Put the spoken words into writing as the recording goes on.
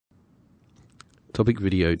Topic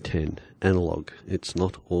video 10, analog. It's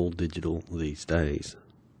not all digital these days.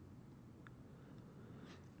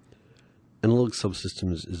 Analog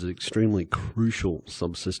subsystems is an extremely crucial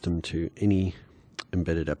subsystem to any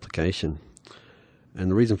embedded application.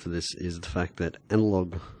 And the reason for this is the fact that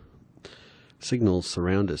analog signals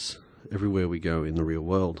surround us everywhere we go in the real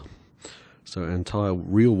world. So our entire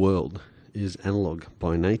real world is analog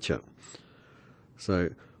by nature. So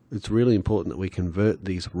it's really important that we convert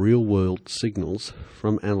these real-world signals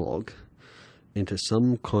from analog into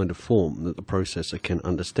some kind of form that the processor can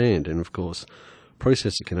understand. And of course, the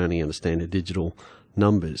processor can only understand digital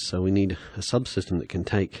numbers. So we need a subsystem that can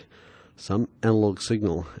take some analog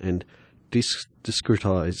signal and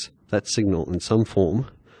discretize that signal in some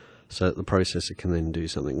form so that the processor can then do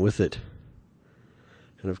something with it.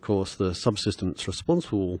 And of course, the subsystem that's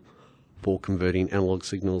responsible for converting analog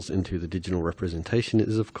signals into the digital representation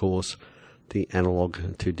is, of course, the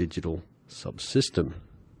analog to digital subsystem.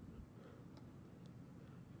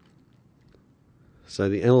 So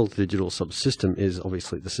the analog to digital subsystem is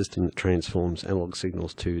obviously the system that transforms analog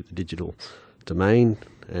signals to the digital domain,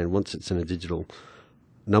 and once it's in a digital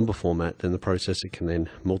number format, then the processor can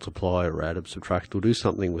then multiply or add or subtract or do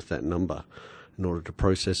something with that number in order to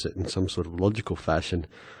process it in some sort of logical fashion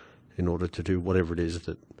in order to do whatever it is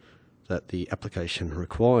that the application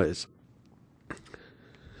requires.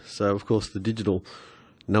 So of course the digital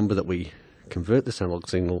number that we convert this analog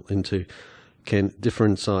signal into can differ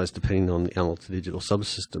in size depending on the analog to digital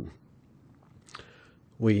subsystem.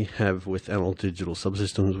 We have, with analog to digital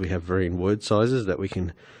subsystems, we have varying word sizes that we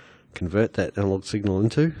can convert that analog signal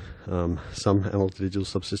into. Some analog to digital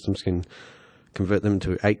subsystems can convert them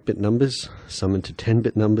to 8-bit numbers, some into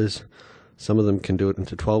 10-bit numbers, some of them can do it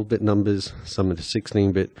into 12-bit numbers, some into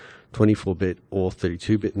 16-bit, 24-bit or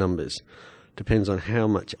 32-bit numbers. Depends on how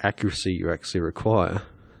much accuracy you actually require.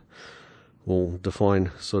 Will define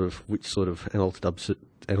sort of which sort of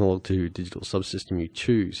analog to digital subsystem you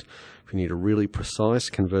choose. If you need a really precise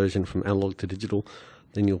conversion from analog to digital,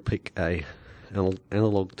 then you'll pick a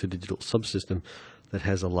analog to digital subsystem that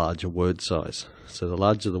has a larger word size. So the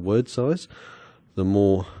larger the word size, the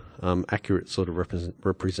more accurate sort of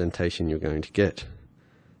representation you're going to get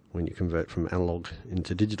when you convert from analog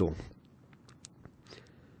into digital.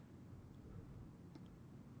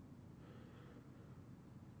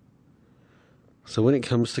 So when it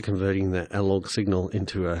comes to converting that analog signal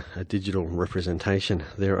into a digital representation,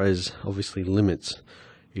 there is obviously limits.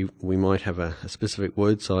 We might have a specific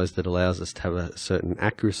word size that allows us to have a certain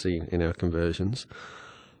accuracy in our conversions,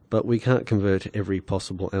 but we can't convert every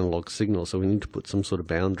possible analog signal, so we need to put some sort of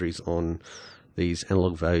boundaries on these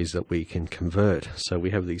analog values that we can convert. So we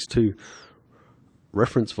have these two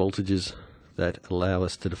reference voltages that allow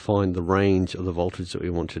us to define the range of the voltage that we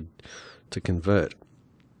wanted to convert.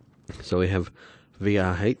 So we have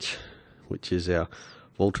VRH, which is our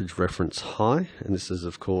voltage reference high, and this is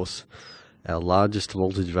of course our largest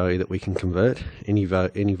voltage value that we can convert. Any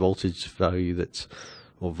voltage value that's,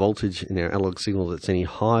 or voltage in our analog signal that's any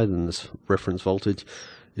higher than this reference voltage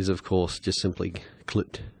is of course just simply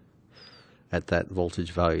clipped at that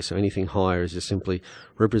voltage value. So anything higher is just simply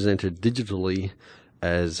represented digitally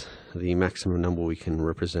as the maximum number we can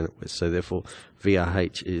represent it with. So therefore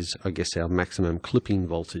VRH is, I guess, our maximum clipping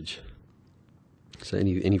voltage. So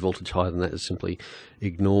any voltage higher than that is simply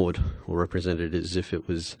ignored or represented as if it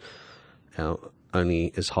was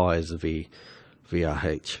only as high as the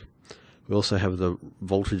VRH. We also have the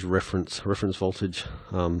voltage reference voltage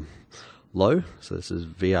low, so this is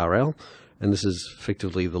VRL, and this is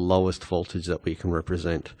effectively the lowest voltage that we can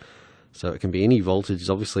represent. So it can be any voltage.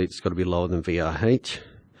 Obviously it's got to be lower than VRH,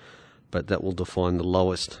 but that will define the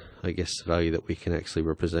lowest, I guess, value that we can actually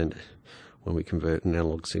represent when we convert an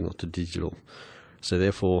analog signal to digital. So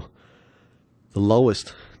therefore the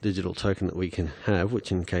lowest digital token that we can have,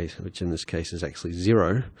 which in this case is actually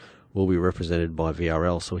 0, will be represented by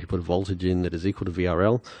VRL. So if you put a voltage in that is equal to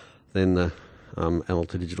VRL, then the analog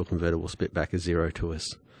to digital converter will spit back a 0 to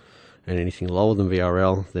us. And anything lower than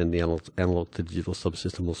VRL, then the analog to digital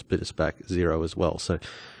subsystem will spit us back 0 as well. So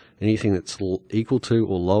anything that's equal to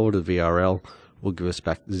or lower to VRL will give us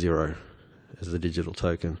back 0 as the digital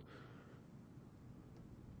token.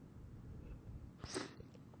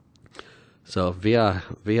 So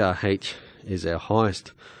VRH is our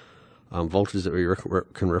highest voltage that we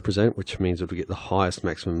can represent, which means that we get the highest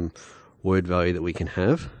maximum word value that we can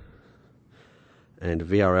have. And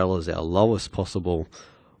VRL is our lowest possible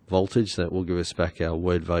voltage that will give us back our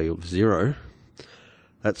word value of 0.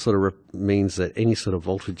 That sort of means that any sort of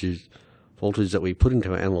voltage that we put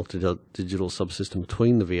into our analog to digital subsystem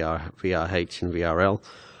between the VRH and VRL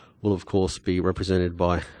will of course be represented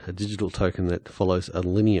by a digital token that follows a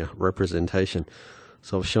linear representation.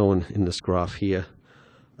 So I've shown in this graph here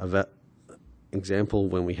a example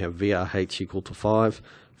when we have VRH equal to 5,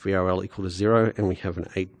 VRL equal to 0, and we have an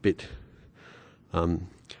 8-bit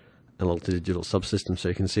analog to digital subsystem. So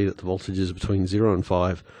you can see that the voltages between 0 and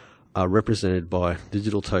 5 are represented by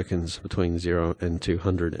digital tokens between 0 and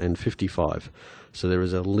 255. So there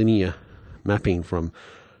is a linear mapping from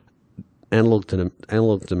analog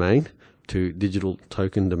domain to digital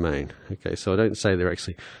token domain. Okay, so I don't say they're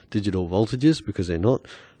actually digital voltages, because they're not.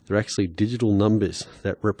 They're actually digital numbers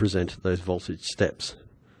that represent those voltage steps.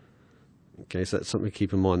 Okay, so that's something to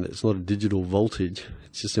keep in mind, that it's not a digital voltage,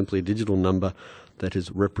 it's just simply a digital number that is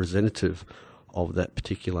representative of that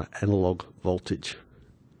particular analog voltage.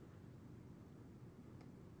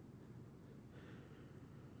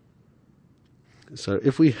 So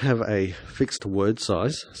if we have a fixed word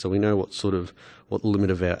size, so we know what the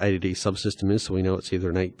limit of our A to D subsystem is, so we know it's either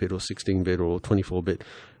an 8-bit or 16-bit or 24-bit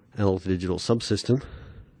analog to digital subsystem.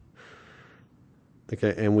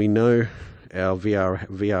 Okay, and we know our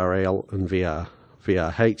VRL and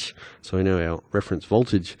VRH, so we know our reference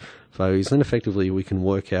voltage values, then effectively we can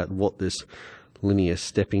work out what this linear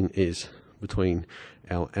stepping is between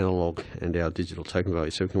our analog and our digital token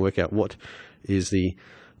value. So we can work out what is the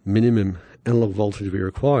minimum analog voltage we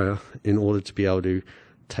require in order to be able to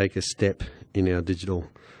take a step in our digital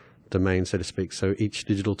domain, so to speak. So each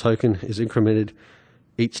digital token is incremented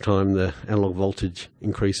each time the analog voltage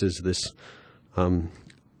increases this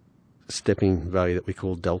stepping value that we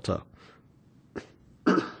call delta.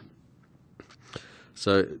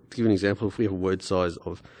 So to give an example, if we have a word size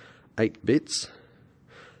of 8 bits,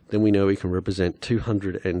 then we know we can represent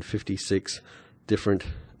 256 different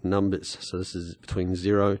numbers. So this is between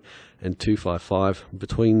 0 and 255,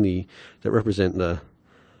 that represent the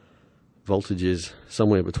voltages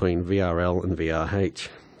somewhere between VRL and VRH.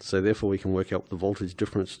 So therefore we can work out what the voltage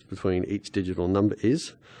difference between each digital number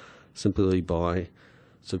is simply by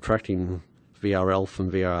subtracting VRL from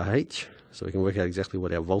VRH. So we can work out exactly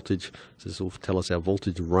what our voltage, so this will tell us our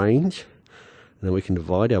voltage range, and then we can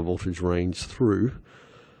divide our voltage range through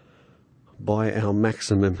by our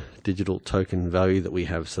maximum digital token value that we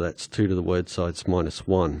have. So that's 2 to the word size minus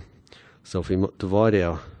 1. So if we divide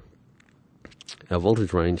our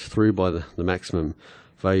voltage range through by the maximum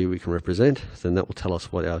value we can represent, then that will tell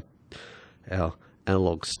us what our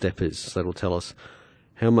analog step is. So that will tell us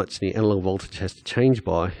how much the analog voltage has to change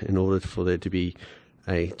by in order for there to be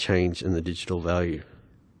a change in the digital value.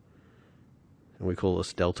 And we call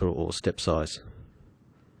this delta or step size.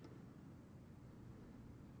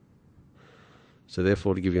 So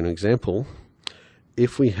therefore, to give you an example,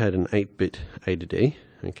 if we had an 8-bit A to D,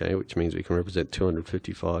 okay, which means we can represent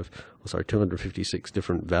 256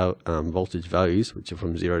 different voltage values, which are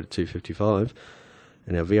from 0 to 255,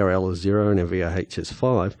 and our VRL is 0 and our VRH is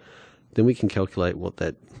 5, then we can calculate what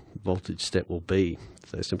that voltage step will be.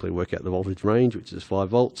 So simply work out the voltage range, which is 5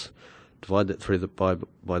 volts, divide that through by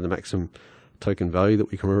the maximum token value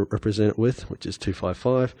that we can represent it with, which is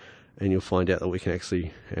 255, and you'll find out that we can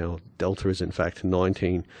our delta is in fact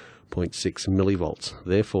 19.6 millivolts.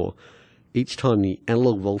 Therefore, each time the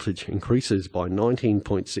analog voltage increases by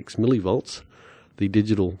 19.6 millivolts, the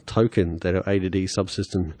digital token that our A to D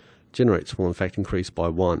subsystem generates will in fact increase by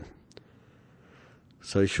 1.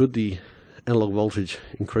 So should the analog voltage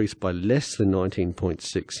increase by less than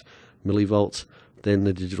 19.6 millivolts, then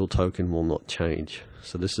the digital token will not change.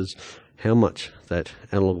 So this is how much that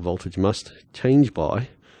analog voltage must change by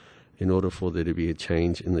in order for there to be a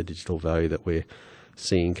change in the digital value that we're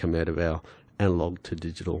seeing come out of our analog to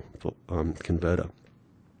digital converter.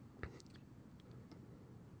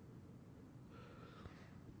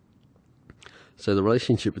 So the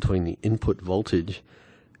relationship between the input voltage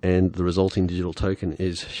and the resulting digital token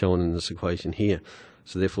is shown in this equation here.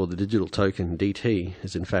 So therefore the digital token dt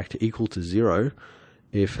is in fact equal to 0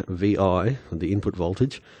 if Vi, the input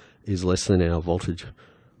voltage, is less than our voltage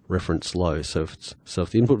reference low. So if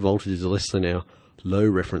the input voltage is less than our low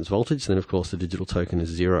reference voltage, then of course the digital token is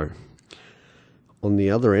 0. On the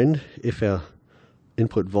other end, if our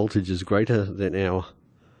input voltage is greater than our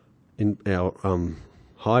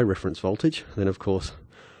high reference voltage, then of course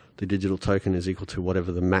the digital token is equal to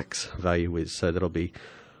whatever the max value is. So that'll be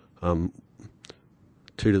 2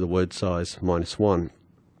 to the word size minus 1.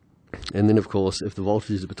 And then of course if the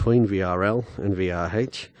voltage is between VRL and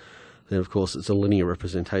VRH, then of course it's a linear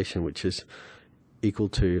representation, which is equal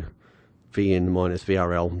to Vn minus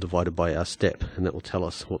VRL divided by our step, and that will tell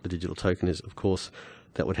us what the digital token is. Of course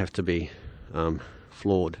that would have to be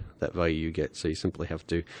flawed, that value you get, so you simply have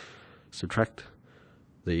to subtract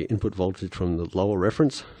the input voltage from the lower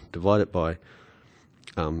reference, divide it by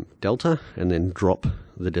delta, and then drop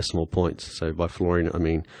the decimal points. So by flooring it, I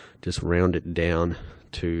mean just round it down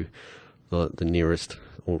to the nearest,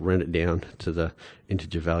 or round it down to the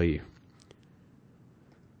integer value.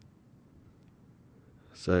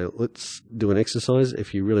 So let's do an exercise.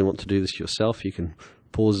 If you really want to do this yourself, you can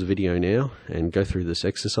pause the video now and go through this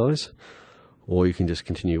exercise, or you can just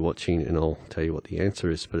continue watching and I'll tell you what the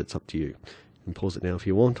answer is, but it's up to you. You can pause it now if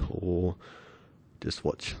you want, or just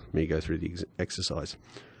watch me go through the exercise.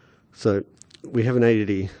 So we have an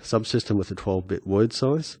ADD subsystem with a 12-bit word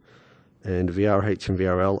size, and VRH and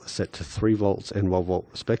VRL are set to 3 volts and 1 volt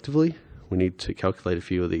respectively. We need to calculate a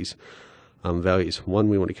few of these values. One,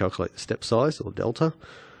 we want to calculate the step size, or delta,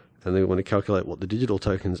 and then we want to calculate what the digital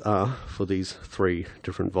tokens are for these 3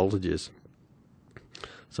 different voltages.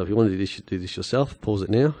 So if you want to do this yourself, pause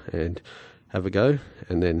it now and have a go,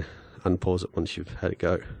 and then unpause it once you've had a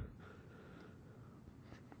go.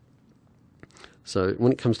 So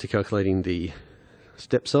when it comes to calculating the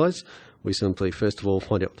step size, we simply first of all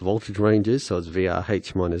find out what the voltage range is. So it's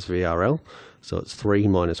VRH minus VRL, so it's 3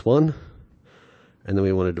 minus 1. And then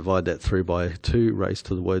we want to divide that through by 2 raised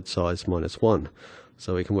to the word size minus 1.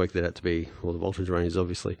 So we can work that out to be, well, the voltage range is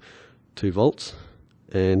obviously 2 volts,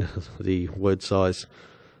 and the word size,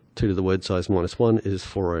 2 to the word size minus 1 is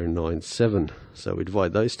 4097. So we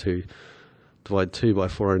divide those two, divide 2 by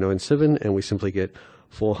 4097, and we simply get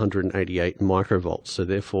 488 microvolts. So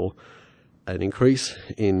therefore, an increase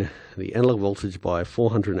in the analog voltage by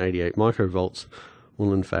 488 microvolts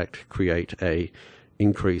will in fact create a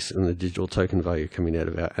increase in the digital token value coming out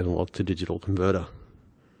of our analog to digital converter.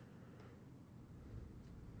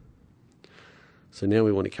 So now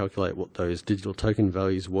we want to calculate what those digital token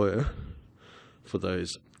values were for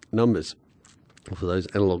those numbers, for those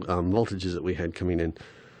analog voltages that we had coming in.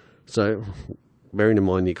 So bearing in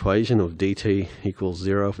mind the equation of dt equals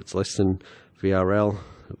 0 if it's less than VRL,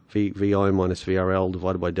 VI minus VRL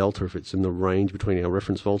divided by delta if it's in the range between our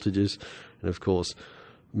reference voltages, and of course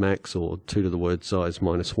max, or 2 to the word size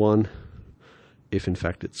minus 1 if in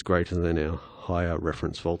fact it's greater than our higher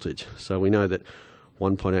reference voltage. So we know that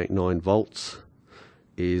 1.89 volts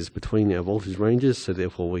is between our voltage ranges, so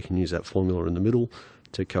therefore we can use that formula in the middle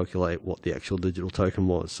to calculate what the actual digital token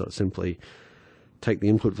was. So simply take the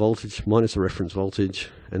input voltage minus the reference voltage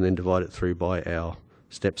and then divide it through by our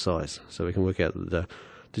step size. So we can work out that the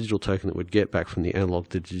digital token that we'd get back from the analog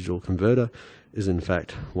to digital converter is in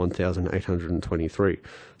fact 1823.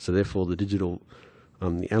 So therefore the digital,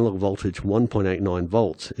 the analog voltage 1.89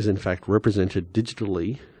 volts is in fact represented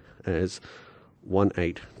digitally as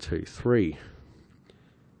 1823.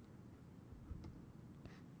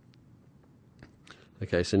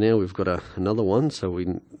 Okay, so now we've got another one. So we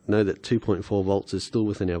know that 2.4 volts is still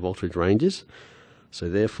within our voltage ranges. So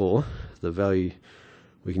therefore the value,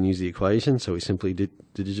 we can use the equation. So we simply did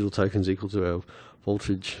the digital tokens equal to our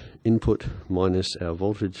voltage input minus our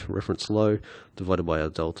voltage reference low divided by our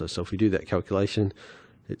delta. So if we do that calculation,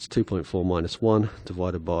 it's 2.4 minus 1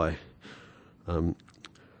 divided by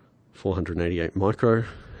 488 micro,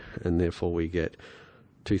 and therefore we get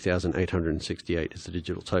 2868 is the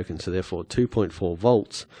digital token. So therefore 2.4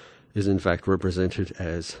 volts is in fact represented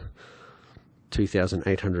as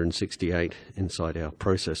 2868 inside our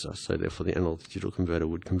processor. So therefore the analog digital converter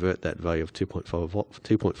would convert that value of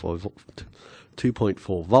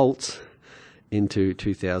 2.4 volts into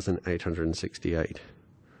 2868.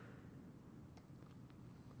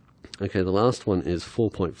 Okay, the last one is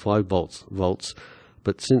 4.5 volts,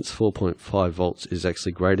 but since 4.5 volts is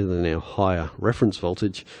actually greater than our higher reference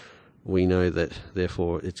voltage, we know that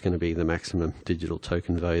therefore it's going to be the maximum digital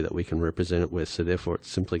token value that we can represent it with. So therefore it's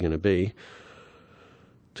simply going to be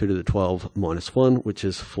 2 to the 12 minus 1, which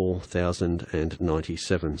is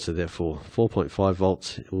 4097. So therefore 4.5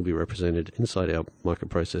 volts will be represented inside our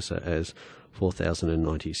microprocessor as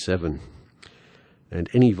 4097. And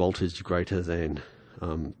any voltage greater than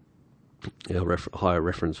our higher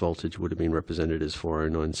reference voltage would have been represented as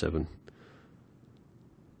 4097.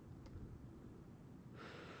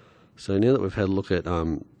 So now that we've had a look at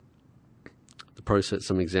the process,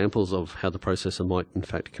 some examples of how the processor might in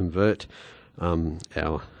fact convert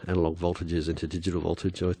our analog voltages into digital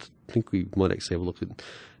voltage, I think we might actually have a look at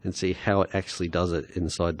and see how it actually does it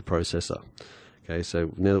inside the processor. Okay,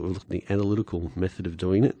 so now that we've looked at the analytical method of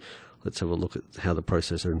doing it, let's have a look at how the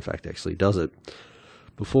processor in fact actually does it.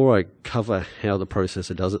 Before I cover how the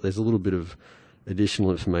processor does it, there's a little bit of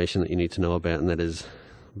additional information that you need to know about, and that is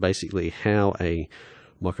basically how a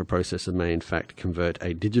microprocessor may in fact convert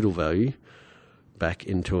a digital value back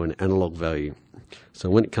into an analog value.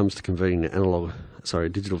 So when it comes to converting a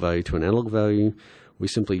digital value to an analog value, we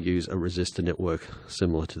simply use a resistor network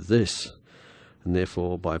similar to this, and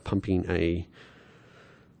therefore by pumping a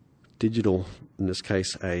digital, in this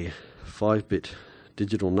case a 5-bit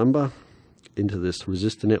digital number, into this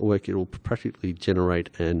resistor network, it will practically generate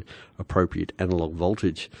an appropriate analog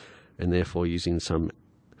voltage, and therefore using some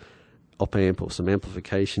op-amp or some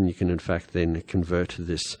amplification, you can in fact then convert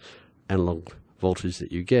this analog voltage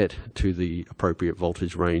that you get to the appropriate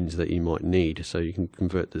voltage range that you might need. So you can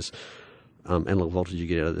convert this analog voltage you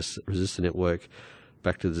get out of this resistor network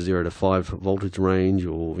back to the 0 to 5 voltage range,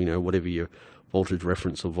 or whatever your voltage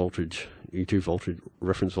reference or voltage, your two voltage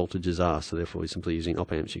reference voltages are. So therefore, simply using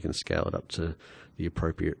op amps, you can scale it up to the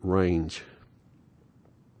appropriate range.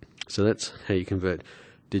 So that's how you convert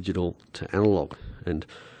digital to analog, and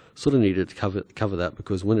sort of needed to cover that,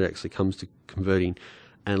 because when it actually comes to converting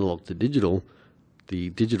analog to digital, the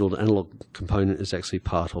digital to analog component is actually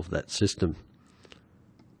part of that system.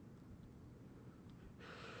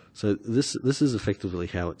 So this is effectively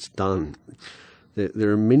how it's done.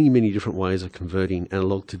 There are many different ways of converting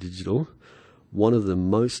analog to digital. One of the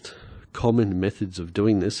most common methods of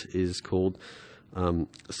doing this is called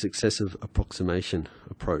successive approximation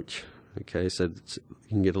approach. Okay, so you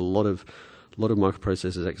can get a lot of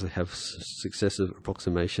microprocessors actually have successive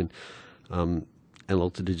approximation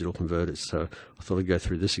analog to digital converters. So I thought I'd go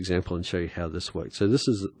through this example and show you how this works. So this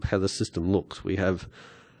is how the system looks. We have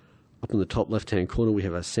up in the top left-hand corner, we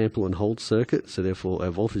have a sample and hold circuit. So therefore, our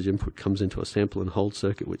voltage input comes into a sample and hold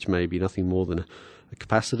circuit, which may be nothing more than a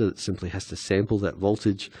capacitor that simply has to sample that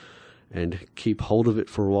voltage and keep hold of it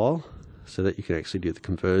for a while so that you can actually do the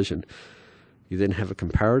conversion. You then have a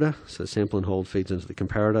comparator. So sample and hold feeds into the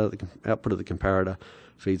comparator. The output of the comparator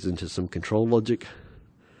feeds into some control logic.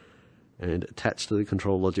 And attached to the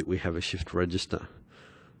control logic, we have a shift register.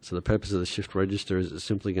 So the purpose of the shift register is it's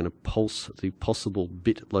simply going to pulse the possible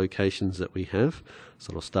bit locations that we have. So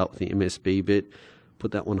it'll start with the MSB bit,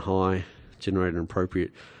 put that one high, generate an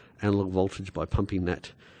appropriate analog voltage by pumping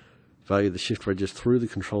that value of the shift register through the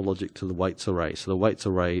control logic to the weights array. So the weights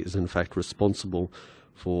array is in fact responsible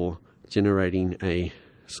for generating a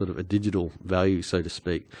sort of a digital value, so to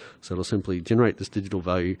speak. So it'll simply generate this digital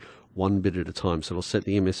value one bit at a time. So it'll set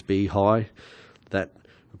the MSB high, that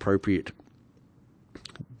appropriate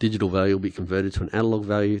digital value will be converted to an analog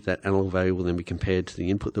value. That analog value will then be compared to the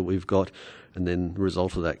input that we've got, and then the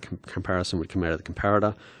result of that comparison would come out of the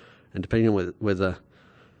comparator. And depending on whether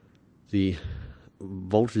the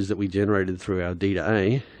voltage that we generated through our D to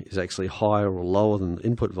A is actually higher or lower than the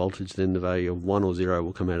input voltage, then the value of 1 or 0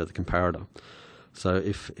 will come out of the comparator. So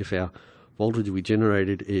if our voltage we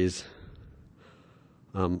generated is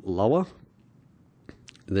lower,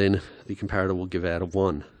 then the comparator will give out a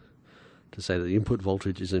 1 to say that the input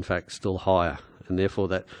voltage is in fact still higher, and therefore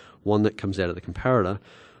that 1 that comes out of the comparator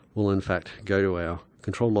will in fact go to our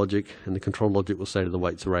control logic, and the control logic will say to the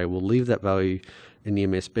weights array, we'll leave that value in the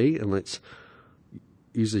MSB and let's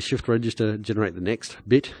use the shift register, generate the next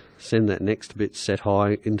bit, send that next bit set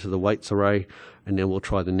high into the weights array, and then we'll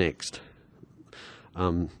try the next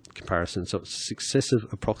comparison. So it's successive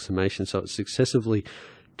approximation, so it successively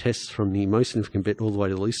tests from the most significant bit all the way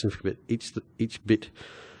to the least significant bit, each bit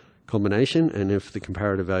combination, and if the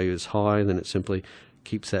comparator value is high, then it simply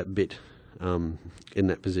keeps that bit in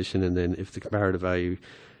that position, and then if the comparator value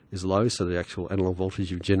is low, so the actual analog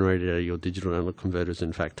voltage you've generated out of your digital analog converter is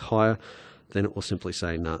in fact higher, then it will simply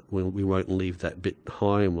say, no, we won't leave that bit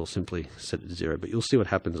high, and we'll simply set it to 0. But you'll see what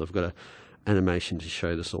happens. I've got an animation to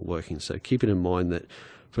show this all working. So keep it in mind that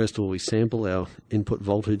first of all, we sample our input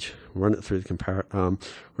voltage, run it through the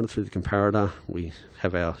comparator. We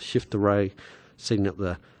have our shift array setting up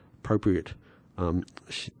the appropriate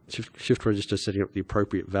shift register, setting up the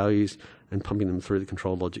appropriate values, and pumping them through the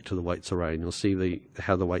control logic to the weights array. And you'll see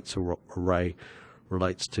how the weights array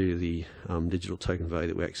relates to the digital token value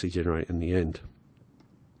that we actually generate in the end.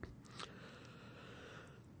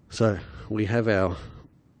 So we have our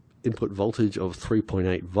input voltage of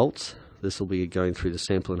 3.8 volts. This will be going through the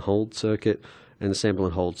sample and hold circuit, and the sample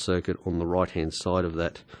and hold circuit on the right hand side of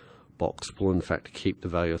that box will in fact keep the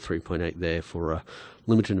value of 3.8 there for a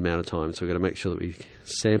limited amount of time. So we've got to make sure that we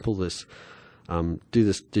sample this, do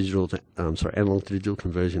this analog to digital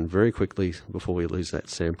conversion very quickly before we lose that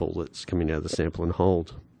sample that's coming out of the sample and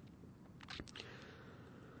hold.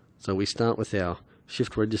 So we start with our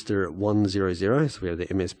shift register at 100, so we have the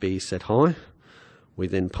MSB set high. We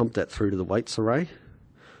then pump that through to the weights array.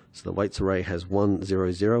 So the weights array has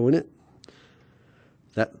 100 in it.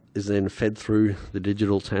 That is then fed through the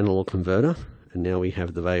digital to analog converter, and now we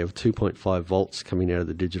have the value of 2.5 volts coming out of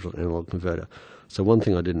the digital analog converter. So one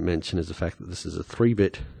thing I didn't mention is the fact that this is a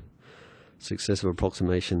 3-bit successive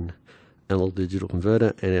approximation analog digital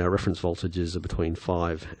converter, and our reference voltages are between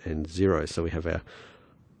 5 and 0. So we have our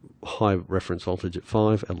high reference voltage at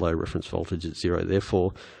 5 and low reference voltage at 0.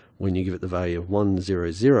 Therefore, when you give it the value of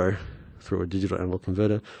 100 through a digital analog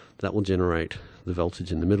converter, that will generate the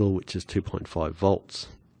voltage in the middle, which is 2.5 volts.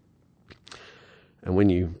 And when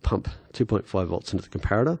you pump 2.5 volts into the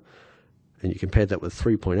comparator, and you compare that with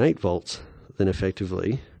 3.8 volts, then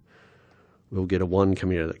effectively we'll get a 1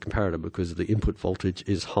 coming out of that comparator because the input voltage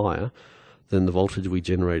is higher than the voltage we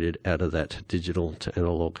generated out of that digital to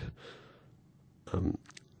analog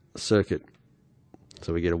circuit.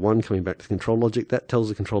 So we get a 1 coming back to the control logic. That tells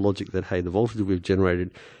the control logic that, hey, the voltage we've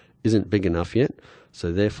generated isn't big enough yet,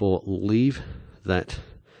 so therefore leave that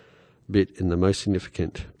bit in the most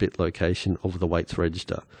significant bit location of the weights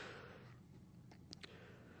register.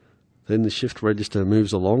 Then the shift register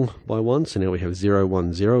moves along by 1, so now we have 0,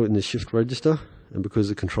 1, 0 in the shift register, and because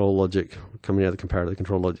the control logic coming out of the comparator, the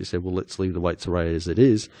control logic said, well, let's leave the weights array as it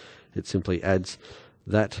is, it simply adds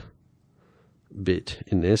that bit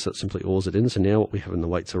in there, so it simply ORs it in. So now what we have in the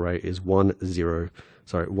weights array is 1,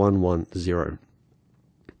 1, 0.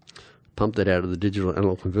 Pump that out of the digital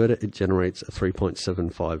analog converter, it generates a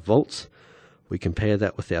 3.75 volts. We compare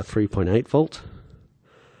that with our 3.8 volt,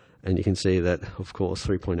 and you can see that, of course,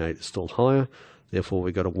 3.8 is still higher. Therefore,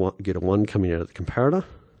 we got get a 1 coming out of the comparator,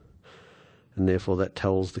 and therefore that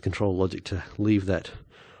tells the control logic to leave that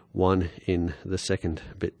 1 in the second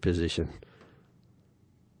bit position.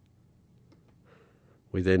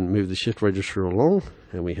 We then move the shift register along,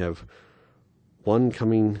 and we have 1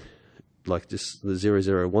 coming like this, the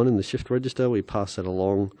 001 in the shift register. We pass that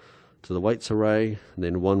along to the weights array, and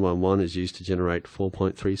then 111 is used to generate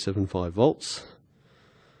 4.375 volts.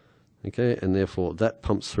 Okay, and therefore that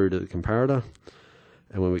pumps through to the comparator.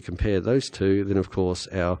 And when we compare those two, then of course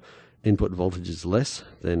our input voltage is less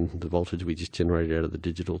than the voltage we just generated out of the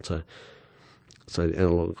digital to, so the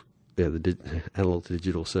analog, analog to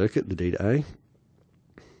digital circuit, the D to A.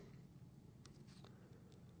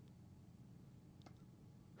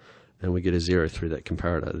 And we get a 0 through that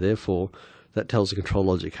comparator. Therefore, that tells the control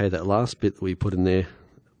logic, hey, that last bit that we put in there,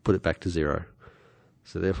 put it back to 0.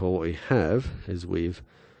 So therefore what we have is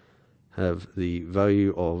have the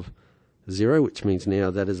value of 0, which means now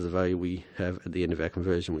that is the value we have at the end of our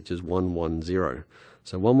conversion, which is 110.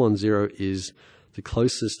 So 110 is the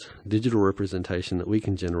closest digital representation that we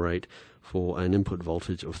can generate for an input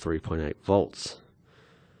voltage of 3.8 volts.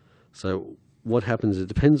 So what happens, it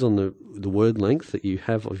depends on the word length that you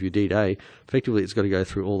have of your D to A. Effectively, it's got to go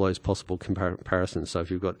through all those possible comparisons. So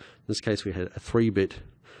if you've got, in this case, we had a 3-bit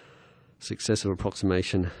successive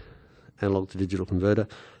approximation analog to digital converter.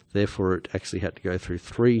 Therefore, it actually had to go through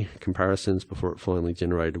 3 comparisons before it finally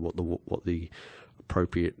generated what the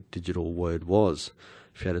appropriate digital word was.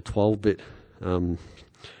 If you had a 12-bit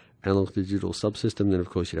analog to digital subsystem, then of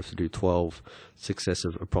course you'd have to do 12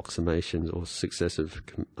 successive approximations or successive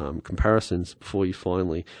comparisons before you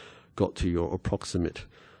finally got to your approximate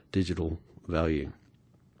digital value.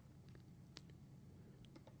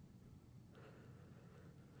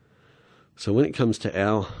 So when it comes to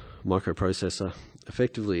our microprocessor,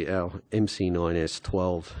 effectively our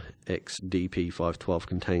MC9S12X DP512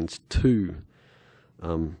 contains 2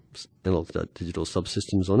 analog to digital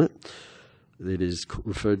subsystems on it. It is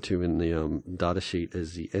referred to in the datasheet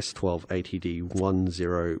as the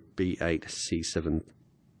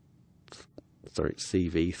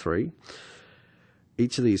S12ATD10B8C7,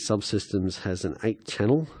 Each of these subsystems has an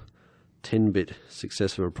 8-channel, 10-bit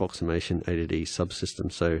successive approximation A to D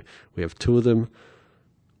subsystem. So we have 2 of them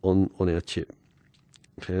on our chip.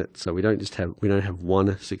 Okay, so we don't have one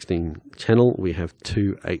 16-channel. We have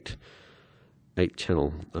 2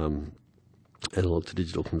 8-channel analog to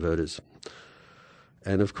digital converters.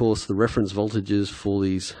 And of course, the reference voltages for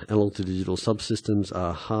these analog to digital subsystems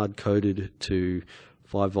are hard-coded to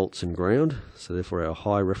 5 volts and ground. So therefore, our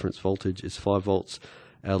high reference voltage is 5 volts.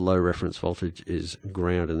 Our low reference voltage is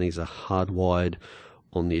ground, and these are hardwired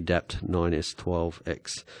on the ADAPT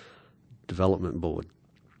 9S12X development board.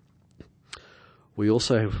 We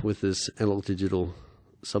also have, with this analog digital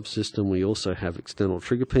subsystem, we also have external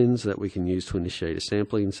trigger pins that we can use to initiate a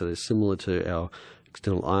sampling. So they're similar to our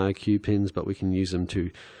external IRQ pins, but we can use them to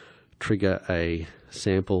trigger a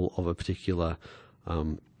sample of a particular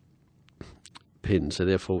pin. So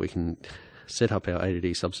therefore we can set up our A to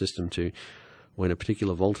D subsystem to, when a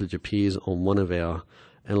particular voltage appears on one of our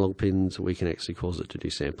analog pins, we can actually cause it to do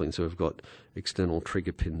sampling. So we've got external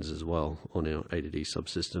trigger pins as well on our A to D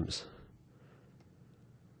subsystems.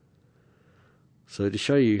 So to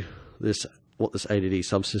show you this, what this A to D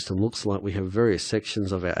subsystem looks like, we have various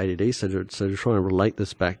sections of our A to D. So to try and relate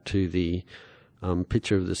this back to the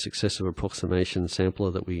picture of the successive approximation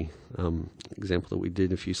sampler that we example that we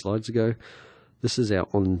did a few slides ago. This is our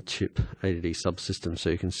on-chip A to D subsystem, so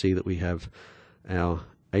you can see that we have our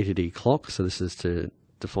A to D clock. So this is to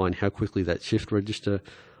define how quickly that shift register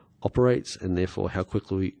operates, and therefore how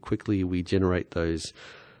quickly we generate those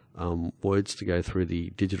words to go through the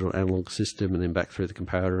digital analog system and then back through the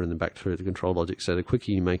comparator and then back through the control logic. So the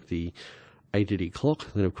quicker you make the A to D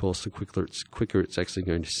clock, then of course the quicker it's actually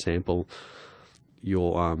going to sample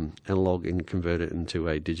your analog and convert it into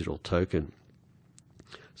a digital token.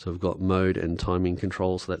 So we've got mode and timing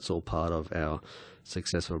control, so that's all part of our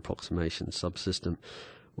successive approximation subsystem.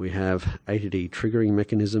 We have A to D triggering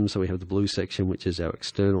mechanism, so we have the blue section, which is our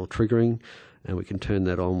external triggering, and we can turn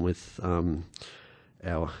that on with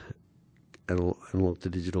our analog to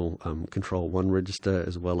digital control 1 register,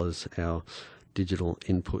 as well as our digital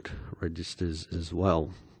input registers as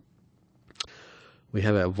well. We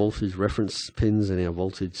have our voltage reference pins and our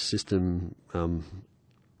voltage system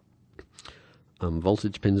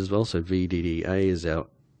voltage pins as well. So VDDA is our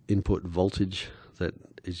input voltage that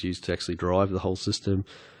is used to actually drive the whole system,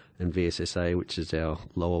 and VSSA, which is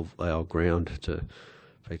our ground to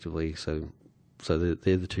effectively, so they're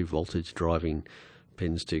the two voltage driving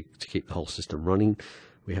pins to keep the whole system running.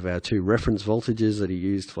 We have our two reference voltages that are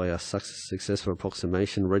used for our successive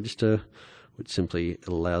approximation register, which simply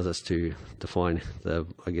allows us to define the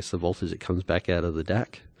voltage that comes back out of the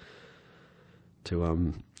DAC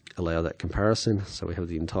to allow that comparison. So we have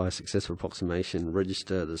the entire successive approximation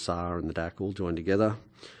register, the SAR and the DAC all joined together.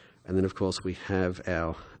 And then of course we have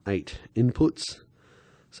our 8 inputs,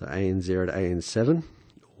 so AN0 to AN7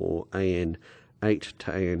 or AN8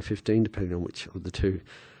 to AN15, depending on which of the two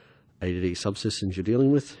A to D subsystems you're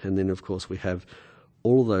dealing with. And then of course we have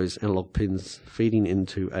all of those analog pins feeding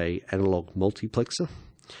into a analog multiplexer,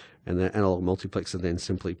 and that analog multiplexer then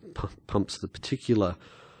simply pumps the particular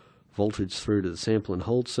voltage through to the sample and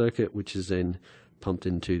hold circuit, which is then pumped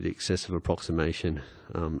into the successive approximation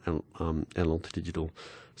analog to digital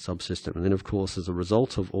subsystem. And then of course, as a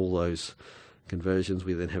result of all those conversions,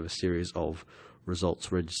 we then have a series of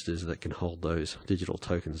results registers that can hold those digital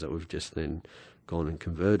tokens that we've just then gone and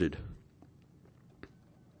converted.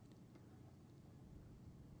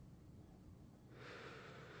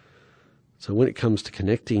 So when it comes to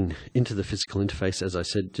connecting into the physical interface, as I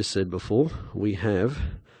just said before, we have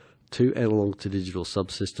two analog to digital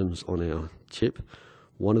subsystems on our chip.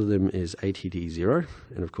 One of them is ATD0,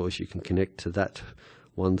 and of course you can connect to that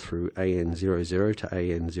one through AN00 to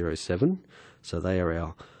AN07. So they are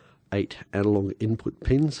our 8 analog input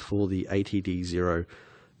pins for the ATD0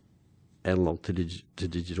 analog to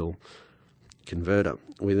digital converter.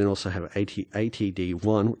 We then also have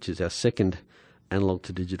ATD1, which is our second analog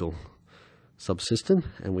to digital subsystem,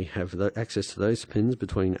 and we have access to those pins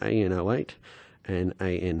between AN08 and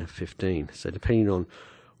AN15. So depending on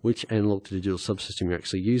which analog to digital subsystem you're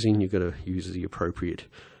actually using, you've got to use the appropriate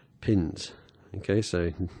pins. Okay,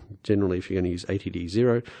 so generally if you're going to use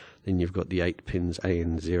ATD0, then you've got the 8 pins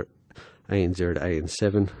AN0 to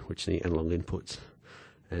AN7, which are the analog inputs.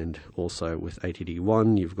 And also with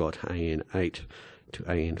ATD1, you've got AN8 to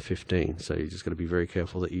AN15. So you just got to be very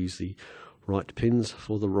careful that you use the right pins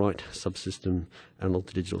for the right subsystem, analog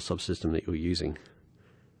to digital subsystem that you're using.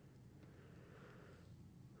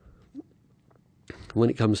 When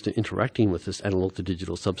it comes to interacting with this analog to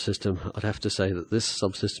digital subsystem, I'd have to say that this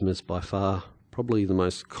subsystem is by far probably the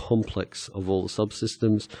most complex of all the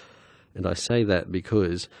subsystems, and I say that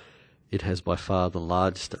because it has by far the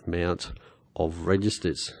largest amount of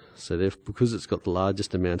registers. So because it's got the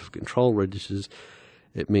largest amount of control registers,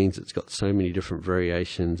 it means it's got so many different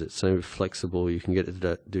variations, it's so flexible, you can get it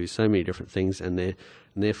to do so many different things, and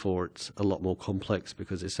therefore it's a lot more complex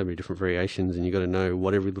because there's so many different variations, and you've got to know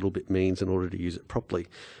what every little bit means in order to use it properly.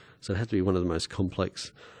 So it has to be one of the most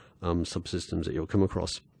complex subsystems that you'll come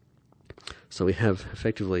across. So we have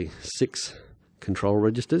effectively 6 control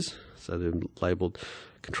registers, so they're labelled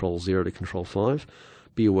control 0 to control 5.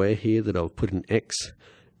 Be aware here that I'll put an X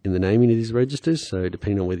in the naming of these registers, so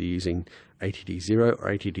depending on whether you're using ATD0 or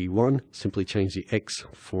ATD1, simply change the X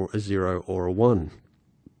for a 0 or a 1.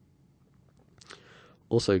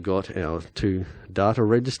 Also got our 2 data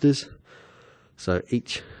registers, so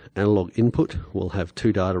each analog input will have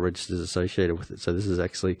 2 data registers associated with it. So this is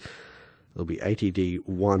actually, there'll be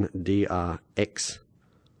ATD1DRX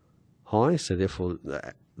high, so therefore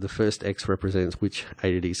the first X represents which A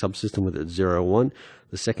to D subsystem with its 0 1.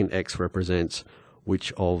 The second X represents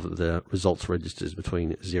which of the results registers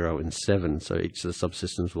between 0 and 7. So each of the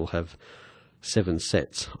subsystems will have 7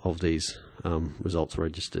 sets of these results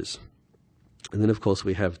registers. And then of course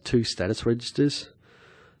we have 2 status registers.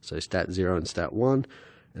 So stat 0 and stat 1,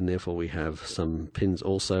 and therefore we have some pins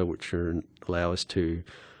also which allow us to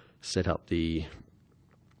set up the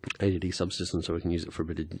ADD subsystem so we can use it for a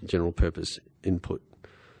bit of general purpose input.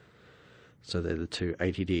 So they're the two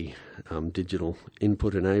ATD digital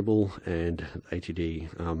input enable and ATD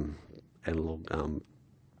analog,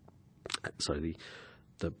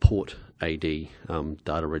 the port AD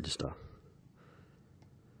data register.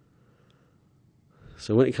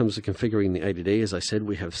 So when it comes to configuring the ADD, as I said,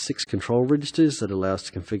 we have 6 control registers that allow us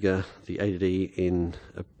to configure the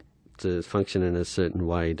ADD to function in a certain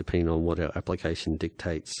way depending on what our application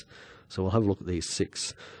dictates. So we'll have a look at these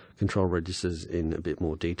 6 control registers in a bit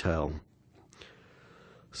more detail.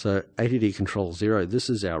 So ADD control 0, this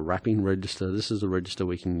is our wrapping register. This is a register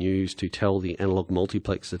we can use to tell the analog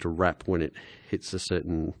multiplexer to wrap when it hits a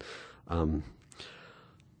certain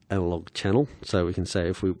analog channel. So we can say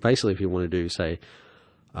if you want to do, say,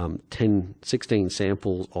 16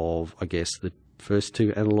 samples of, I guess, the first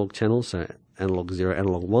 2 analog channels, so analog 0,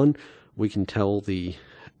 analog 1, we can tell the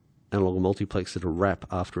analog multiplexer to wrap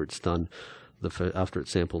after it's done, after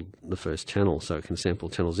it's sampled the first channel. So it can sample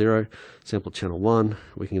channel 0, sample channel 1,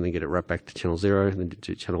 we can then get it wrapped back to channel 0, then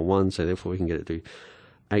to channel 1, so therefore we can get it to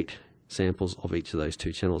 8 samples of each of those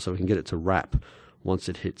 2 channels. So we can get it to wrap once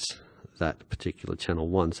it hits that particular channel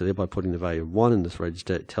 1. So thereby putting the value of 1 in this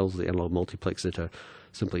register, it tells the analog multiplexer to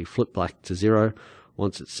simply flip back to 0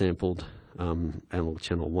 once it's sampled analog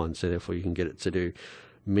channel 1. So therefore you can get it to do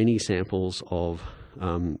many samples of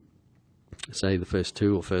say the first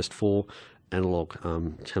 2 or first 4 analog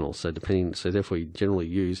channels. So therefore you generally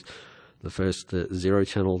use the 0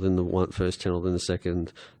 channel, then the first channel, then the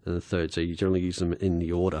second, then the third. So you generally use them in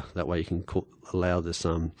the order. That way you can allow this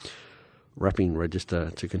wrapping register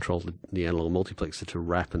to control the analog multiplexer to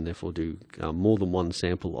wrap and therefore do more than one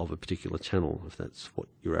sample of a particular channel if that's what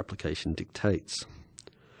your application dictates.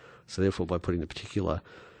 So therefore by putting a particular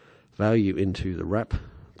value into the wrap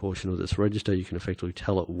portion of this register, you can effectively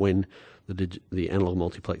tell it when the analog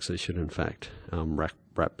multiplexer should in fact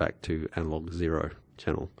wrap back to analog 0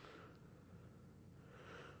 channel.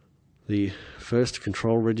 The first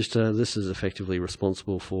control register, this is effectively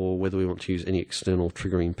responsible for whether we want to use any external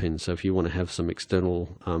triggering pins. So if you want to have some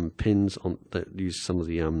external pins that use some of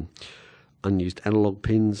the unused analog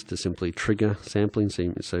pins to simply trigger sampling,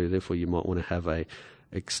 so therefore you might want to have a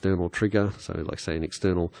external trigger, so like say an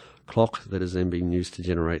external clock that is then being used to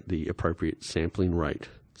generate the appropriate sampling rate,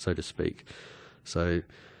 so to speak. So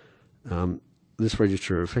this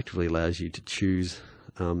register effectively allows you to choose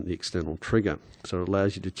the external trigger. So it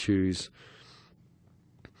allows you to choose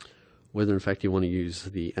whether in fact you want to use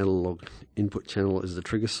the analog input channel as the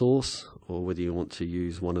trigger source, or whether you want to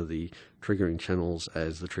use one of the triggering channels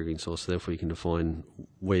as the triggering source. So therefore you can define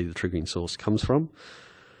where the triggering source comes from,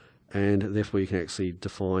 and therefore you can actually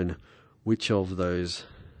define which of those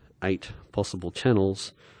 8 possible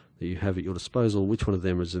channels that you have at your disposal, which one of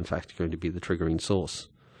them is in fact going to be the triggering source.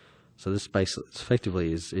 So this basically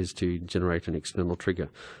effectively is to generate an external trigger,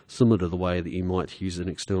 similar to the way that you might use an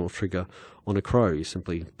external trigger on a crow. You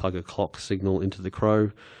simply plug a clock signal into the crow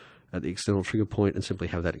at the external trigger point and simply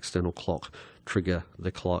have that external clock trigger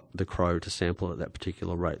the crow to sample at that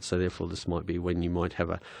particular rate. So therefore this might be when you might have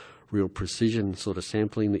a real precision sort of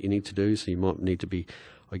sampling that you need to do. So you might need to be,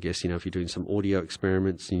 I guess, if you're doing some audio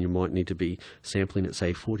experiments and you might need to be sampling at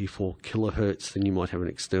say 44 kilohertz, then you might have an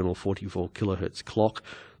external 44 kilohertz clock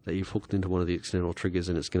that you've hooked into one of the external triggers,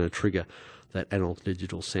 and it's going to trigger that analog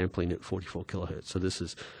digital sampling at 44 kilohertz. So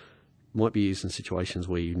this might be used in situations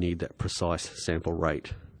where you need that precise sample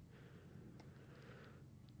rate.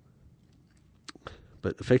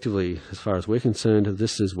 But effectively, as far as we're concerned,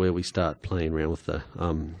 this is where we start playing around with the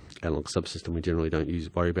analog subsystem. We generally don't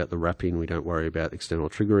worry about the wrapping. We don't worry about external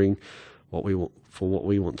triggering. What we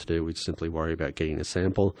want to do, we simply worry about getting a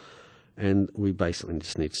sample, and we basically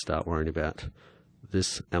just need to start worrying about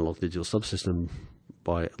this analog digital subsystem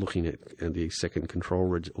by looking at the second control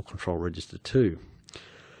register 2.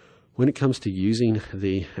 When it comes to using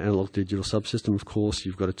the analog digital subsystem, of course,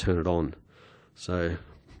 you've got to turn it on. So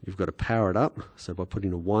you've got to power it up. So by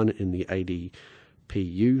putting a 1 in the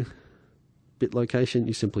ADPU bit location,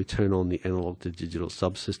 you simply turn on the analog to digital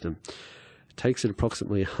subsystem. It takes it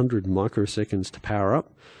approximately 100 microseconds to power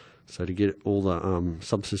up. So to get all the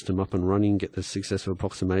subsystem up and running, get the successive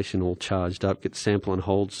approximation all charged up, get the sample and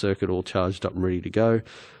hold circuit all charged up and ready to go,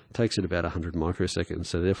 takes it about 100 microseconds.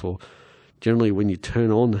 So therefore, generally when you turn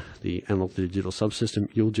on the analog to digital subsystem,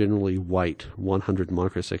 you'll generally wait 100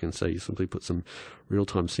 microseconds. So you simply put some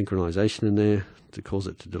real-time synchronization in there to cause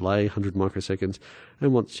it to delay 100 microseconds.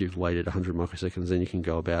 And once you've waited 100 microseconds, then you can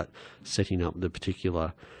go about setting up the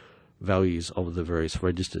particular values of the various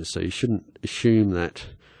registers. So you shouldn't assume that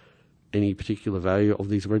any particular value of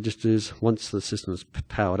these registers, once the system is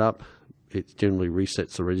powered up, it generally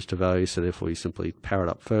resets the register values, so therefore you simply power it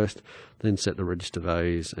up first, then set the register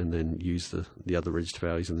values, and then use the other register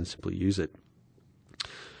values, and then simply use it.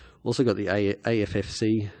 Also got the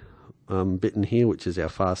AFFC bit in here, which is our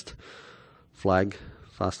fast flag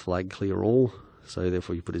clear all. So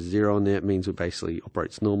therefore you put a 0 on there, it means it basically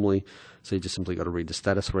operates normally. So you just simply got to read the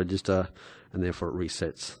status register, and therefore it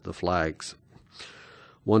resets the flags.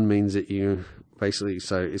 1 means that you basically,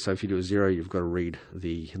 so if you do a 0, you've got to read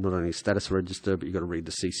the not only status register, but you've got to read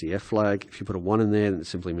the CCF flag. If you put a 1 in there, then it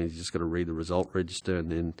simply means you just got to read the result register,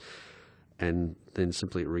 and then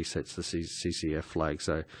simply it resets the CCF flag.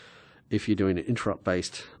 So if you're doing an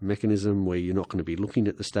interrupt-based mechanism where you're not going to be looking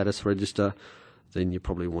at the status register, then you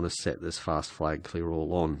probably want to set this fast flag clear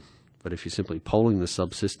all on. But if you're simply polling the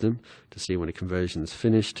subsystem to see when a conversion is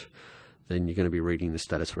finished, then you're going to be reading the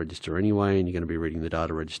status register anyway, and you're going to be reading the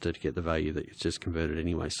data register to get the value that it's just converted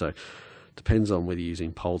anyway. So it depends on whether you're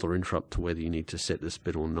using polled or interrupt to whether you need to set this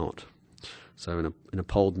bit or not. So in a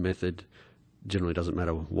polled method, generally doesn't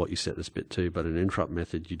matter what you set this bit to, but in an interrupt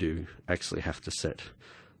method, you do actually have to set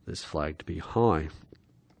this flag to be high.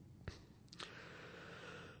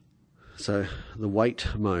 So the wait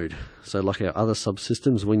mode. So like our other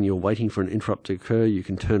subsystems, when you're waiting for an interrupt to occur, you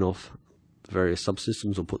can turn off the various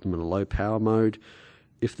subsystems or put them in a low power mode.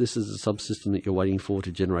 If this is a subsystem that you're waiting for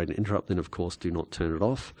to generate an interrupt, then of course do not turn it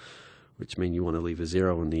off, which means you want to leave a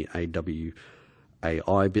 0 in the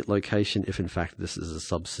AWAI bit location if in fact this is a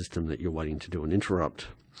subsystem that you're waiting to do an interrupt.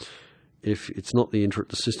 If it's not the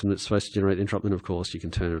system that's supposed to generate interrupt, then of course you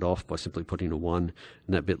can turn it off by simply putting a 1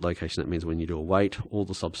 in that bit location. That means when you do a wait, all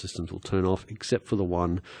the subsystems will turn off except for the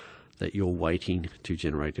one that you're waiting to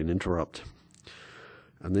generate an interrupt.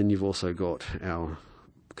 And then you've also got our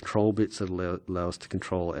control bits that allow us to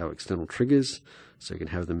control our external triggers. So you can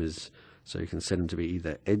have them so you can set them to be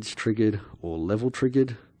either edge triggered or level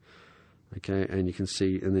triggered. Okay, and you can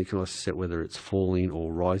see, and then you can also set whether it's falling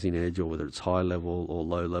or rising edge, or whether it's high level or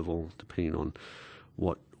low level, depending on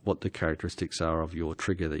what the characteristics are of your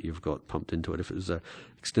trigger that you've got pumped into it. If it was an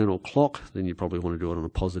external clock, then you probably want to do it on a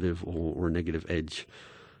positive or a negative edge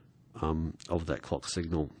of that clock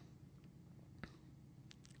signal.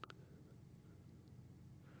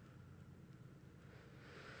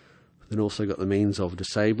 Then also got the means of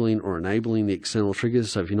disabling or enabling the external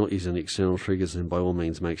triggers. So if you're not using the external triggers, then by all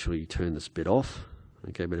means make sure you turn this bit off.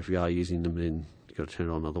 Okay, but if you are using them, then you've got to turn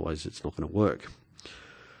it on, otherwise it's not going to work.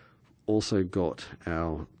 Also got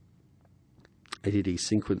our ADD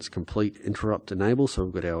sequence complete interrupt enable. So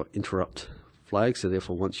we've got our interrupt flag. So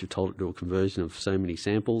therefore, once you've told it to do a conversion of so many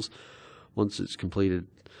samples, once it's completed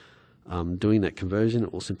doing that conversion,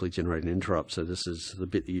 it will simply generate an interrupt. So this is the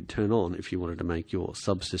bit that you'd turn on if you wanted to make your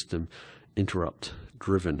subsystem interrupt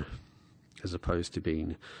driven, as opposed to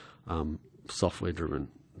being software driven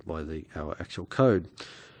by our actual code.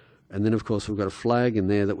 And then of course we've got a flag in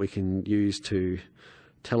there that we can use to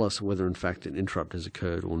tell us whether in fact an interrupt has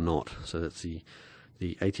occurred or not. So that's the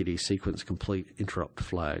ATD sequence complete interrupt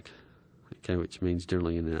flag. Okay, which means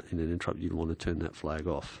generally in an interrupt you'd want to turn that flag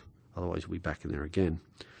off, otherwise you'll be back in there again.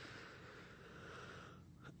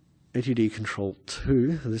 ATD control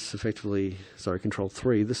 2, control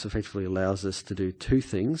 3, this effectively allows us to do two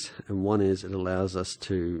things, and one is it allows us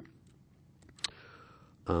to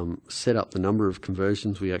set up the number of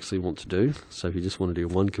conversions we actually want to do. So if you just want to do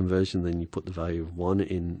one conversion, then you put the value of 1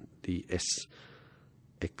 in the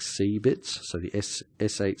SXC bits. So the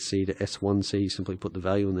S8C to S1C, you simply put the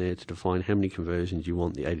value in there to define how many conversions you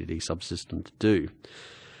want the ADD subsystem to do.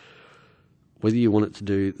 Whether you want it to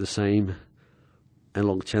do the same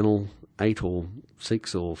analog channel 8 or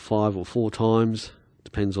 6 or 5 or 4 times,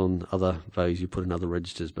 depends on other values you put in other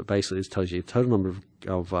registers, but basically this tells you the total number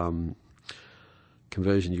of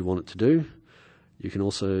conversions you want it to do. You can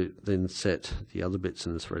also then set the other bits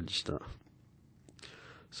in this register.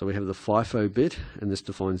 So we have the FIFO bit, and this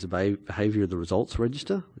defines the behavior of the results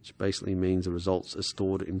register, which basically means the results are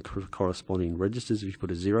stored in corresponding registers if you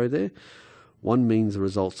put a 0 there. 1 means the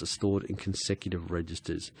results are stored in consecutive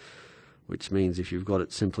registers, which means if you've got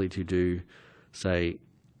it simply to do, say,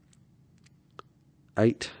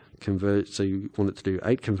 8 so you want it to do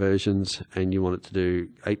 8 conversions, and you want it to do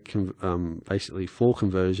basically 4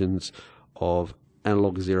 conversions of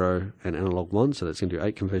analog 0 and analog 1. So that's going to do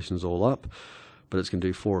 8 conversions all up, but it's going to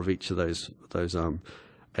do 4 of each of those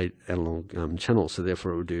 8 analog channels. So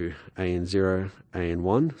therefore it will do A and 0, A and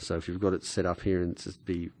 1. So if you've got it set up here and it's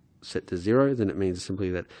be set to 0, then it means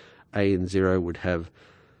simply that A and 0 would have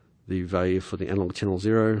the value for the analog channel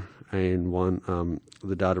 0, and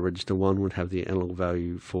the data register 1 would have the analog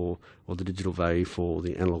value for, or the digital value for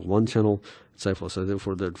the analog 1 channel, and so forth. So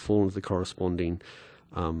therefore they'd fall into the corresponding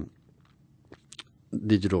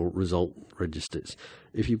digital result registers.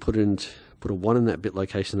 If you put a 1 in that bit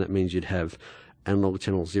location, that means you'd have analog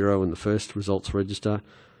channel 0 in the first results register,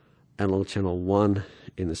 analog channel 1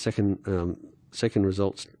 in the second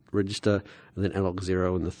results register, and then analog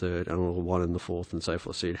 0 in the third, analog 1 in the fourth, and so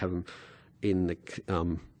forth. So you'd have them in the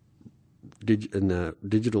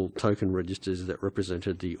digital token registers that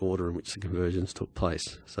represented the order in which the conversions took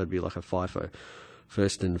place. So it'd be like a FIFO,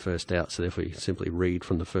 first in, first out. So therefore you simply read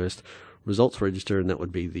from the first results register, and that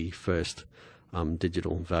would be the first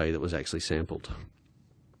digital value that was actually sampled.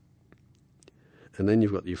 And then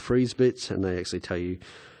you've got your freeze bits, and they actually tell you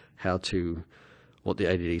what the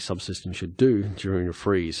ADD subsystem should do during a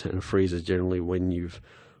freeze. And a freeze is generally when you've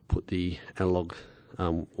put the analog,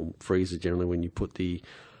 freeze is generally when you put the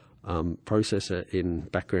processor in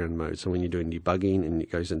background mode. So when you're doing debugging and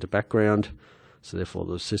it goes into background, so therefore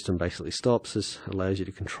the system basically stops. This allows you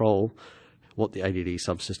to control what the ADD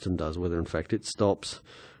subsystem does, whether in fact it stops,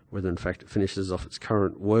 whether in fact it finishes off its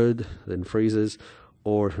current word, then freezes,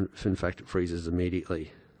 or if in fact it freezes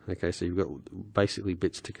immediately. Okay, so you've got basically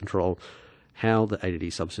bits to control how the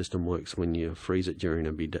ADD subsystem works when you freeze it during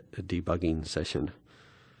a debugging session.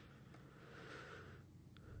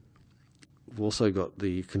 We've also got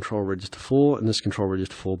the control register 4, and this control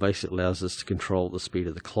register 4 basically allows us to control the speed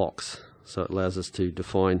of the clocks. So it allows us to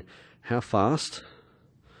define how fast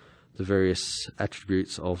the various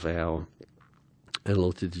attributes of our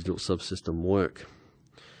analog to digital subsystem work.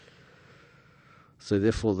 So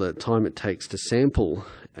therefore the time it takes to sample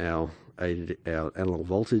our analog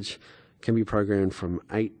voltage can be programmed from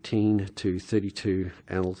 18 to 32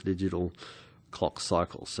 analog to digital clock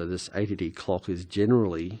cycles. So this ADD clock is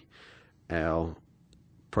generally our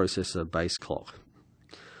processor base clock.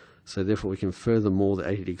 So therefore we can furthermore, the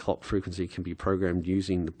ADD clock frequency can be programmed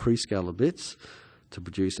using the prescaler bits to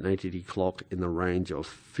produce an ADD clock in the range of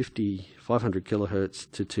 500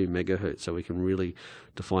 kilohertz to 2 megahertz. So we can really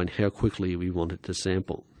define how quickly we want it to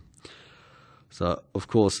sample. So of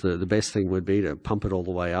course the best thing would be to pump it all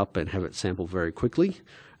the way up and have it sample very quickly,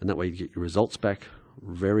 and that way you get your results back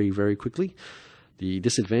very, very quickly. The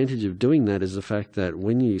disadvantage of doing that is the fact that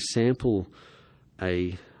when you sample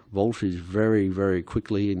a voltage very, very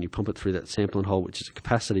quickly and you pump it through that sampling hole, which is a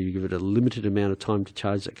capacitor, you give it a limited amount of time to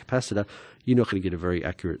charge that capacitor, you're not going to get a very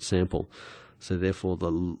accurate sample. So therefore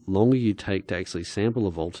the longer you take to actually sample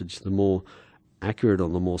a voltage, the more accurate or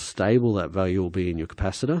the more stable that value will be in your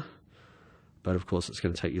capacitor. But of course it's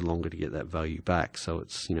going to take you longer to get that value back. So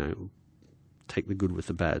it's, take the good with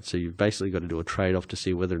the bad. So you've basically got to do a trade-off to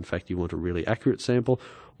see whether in fact you want a really accurate sample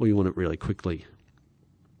or you want it really quickly.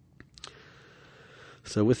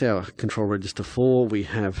 So with our control register 4, we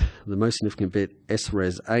have the most significant bit,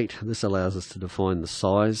 SRES8. This allows us to define the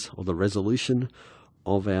size or the resolution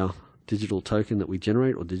of our digital token that we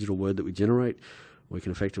generate, or digital word that we generate. We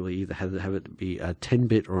can effectively either have it be a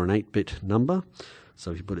 10-bit or an 8-bit number.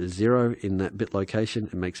 So if you put a 0 in that bit location,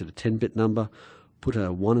 it makes it a 10-bit number. Put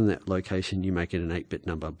a 1 in that location, you make it an 8-bit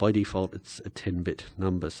number. By default, it's a 10-bit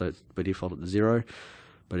number, so it's by default it's 0.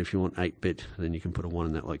 But if you want 8-bit, then you can put a 1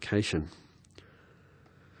 in that location.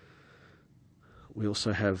 We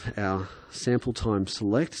also have our sample time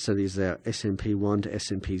select. So these are our SMP1 to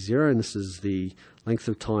SMP0, and this is the length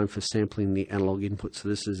of time for sampling the analog input. So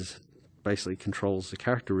this is basically controls the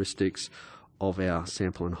characteristics of our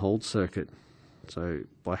sample and hold circuit. So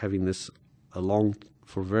by having this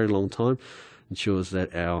for a very long time, ensures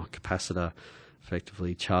that our capacitor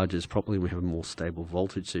effectively charges properly and we have a more stable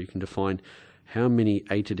voltage. So you can define how many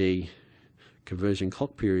A to D conversion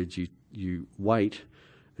clock periods you wait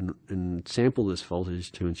and sample this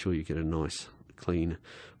voltage to ensure you get a nice clean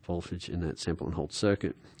voltage in that sample and hold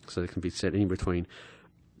circuit. So it can be set in between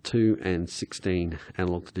 2 and 16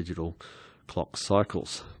 analog to digital clock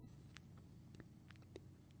cycles.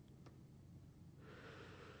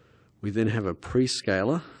 We then have a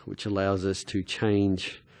prescaler, which allows us to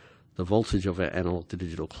change the voltage of our analog to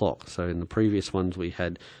digital clock. So in the previous ones we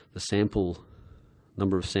had the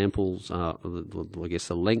number of samples, I guess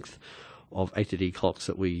the length of A to D clocks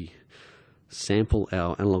that we sample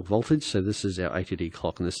our analog voltage. So this is our A to D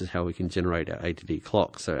clock, and this is how we can generate our A to D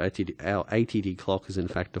clock. So our ATD clock is in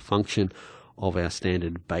fact a function of our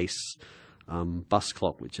standard base bus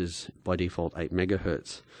clock, which is by default 8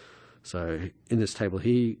 megahertz. So in this table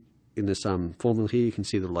here, in this formula here, you can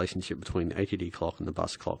see the relationship between the ATD clock and the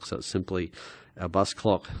bus clock. So it's simply our bus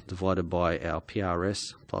clock divided by our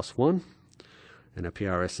PRS plus 1, and our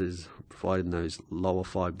PRS is provided in those lower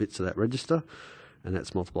 5 bits of that register, and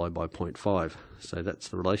that's multiplied by 0.5. So that's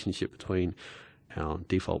the relationship between our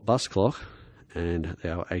default bus clock and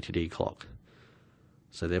our A to D clock.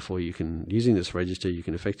 So therefore, you can, using this register, you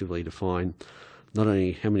can effectively define not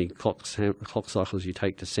only how many clock cycles you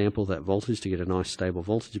take to sample that voltage to get a nice stable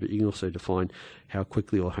voltage, but you can also define how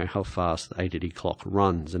quickly or how fast the A to D clock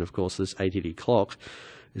runs. And of course, this A to D clock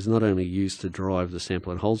is not only used to drive the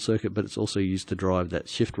sample and hold circuit, but it's also used to drive that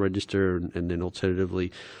shift register, and then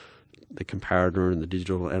alternatively the comparator and the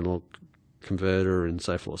digital analog converter and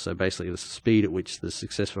so forth. So basically the speed at which the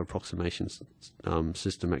successive approximation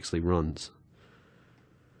system actually runs.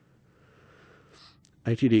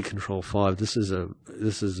 ATD control 5, this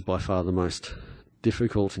is by far the most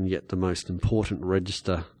difficult and yet the most important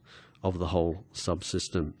register of the whole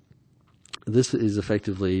subsystem. This is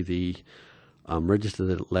effectively the register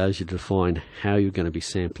that allows you to define how you're going to be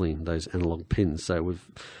sampling those analog pins. So with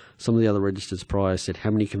some of the other registers prior said how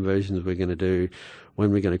many conversions we're going to do,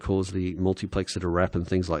 when we're going to cause the multiplexer to wrap and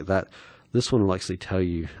things like that. This one will actually tell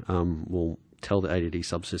you, will tell the ATD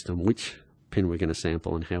subsystem which pin we're going to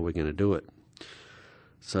sample and how we're going to do it.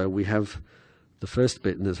 So we have the first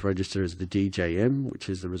bit in this register is the DJM, which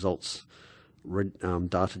is the results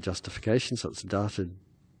data justification. So it's data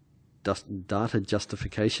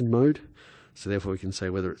justification mode. So therefore we can say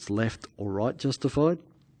whether it's left or right justified.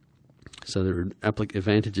 So there are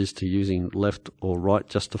advantages to using left or right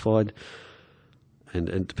justified, and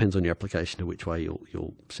it depends on your application to which way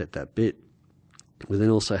you'll set that bit. We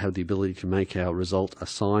then also have the ability to make our result a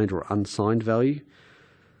signed or unsigned value.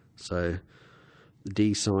 So the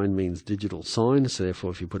D sign means digital sign, so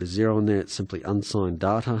therefore if you put a 0 in there, it's simply unsigned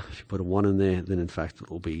data. If you put a 1 in there, then in fact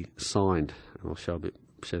it will be signed. And I'll show that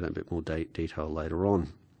in a bit more detail later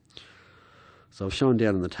on. So I've shown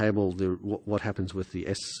down in the table what happens with the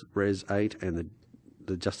SRES8 and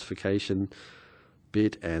the justification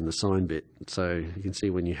bit and the sign bit. So you can see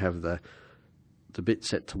when you have the bit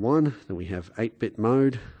set to 1, then we have 8-bit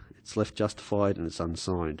mode, it's left justified and it's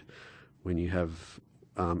unsigned. When you have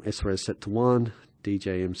SRES set to 1,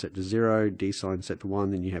 DJM set to 0, D sign set to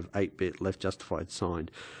 1, then you have 8-bit left justified signed.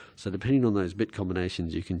 So depending on those bit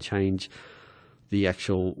combinations, you can change the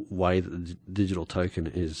actual way that the digital token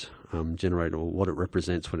is generated, or what it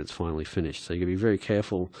represents when it's finally finished. So you can be very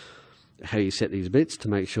careful how you set these bits to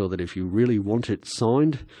make sure that if you really want it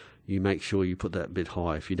signed, you make sure you put that bit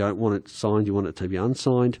high. If you don't want it signed, you want it to be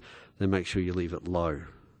unsigned, then make sure you leave it low.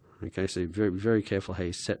 Okay, so very, very careful how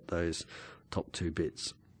you set those top 2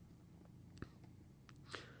 bits.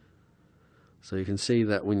 So you can see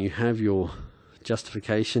that when you have your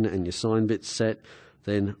justification and your sign bits set,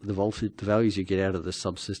 then the values you get out of the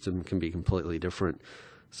subsystem can be completely different.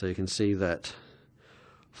 So you can see that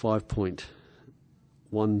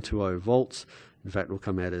 5.120 volts, in fact, will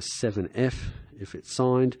come out as 7F if it's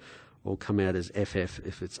signed, or come out as FF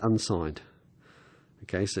if it's unsigned.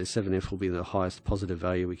 Okay, so 7F will be the highest positive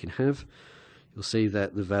value we can have. You'll see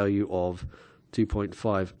that the value of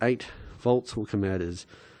 2.58 volts will come out as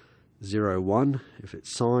 01 if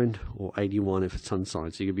it's signed, or 81 if it's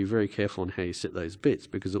unsigned. So you can be very careful on how you set those bits,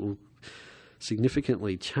 because it will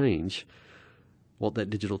significantly change what that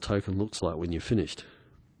digital token looks like when you're finished.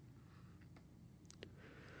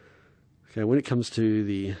 Okay, when it comes to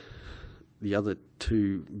the other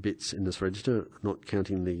 2 bits in this register, not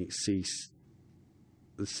counting the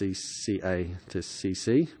CCA to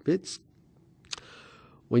CC bits,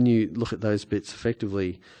 when you look at those bits,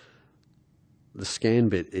 effectively the scan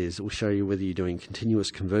bit will show you whether you're doing continuous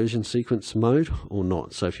conversion sequence mode or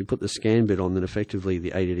not. So if you put the scan bit on, then effectively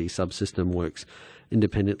the ATD subsystem works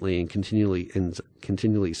independently and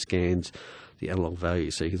continually scans the analog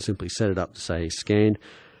value. So you can simply set it up to say scan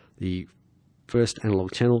the first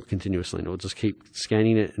analog channel continuously, and it will just keep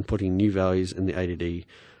scanning it and putting new values in the ATD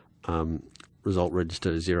result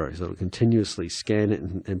register to 0. So it will continuously scan it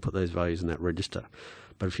and put those values in that register.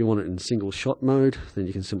 But if you want it in single shot mode, then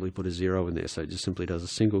you can simply put a 0 in there. So it just simply does a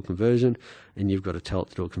single conversion, and you've got to tell it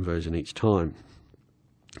to do a conversion each time.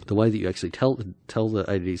 The way that you actually tell the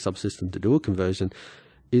ATD subsystem to do a conversion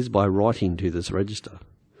is by writing to this register.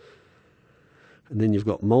 And then you've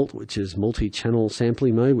got MULT, which is multi-channel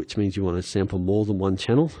sampling mode, which means you want to sample more than one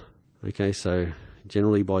channel. Okay, so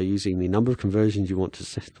generally by using the number of conversions you want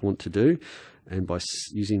to do, and by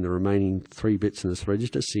using the remaining 3 bits in this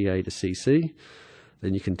register, CA to CC,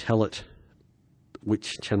 then you can tell it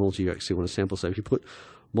which channels you actually want to sample. So if you put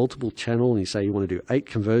multiple channel and you say you want to do 8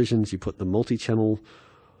 conversions, you put the multi-channel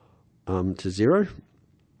to 0.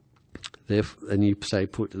 And you say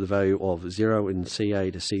put the value of 0 in CA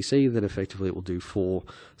to CC, then effectively it will do 4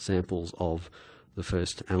 samples of the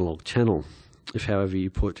first analog channel. If however you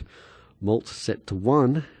put mult set to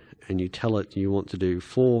 1, and you tell it you want to do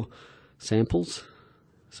 4 samples.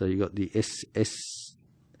 So you got the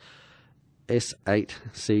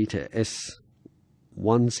S8C to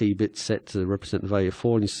S1C bit set to represent the value of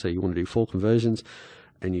 4, and you say you want to do 4 conversions,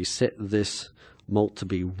 and you set this mult to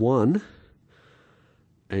be 1,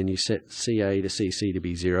 and you set CA to CC to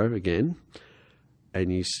be 0 again,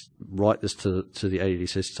 and you write this to the ADD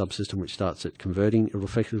subsystem, which starts at converting. It will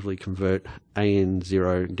effectively convert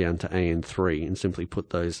AN0 down to AN3 and simply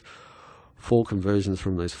put those 4 conversions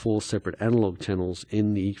from those 4 separate analog channels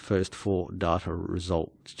in the first 4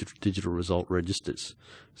 digital result registers.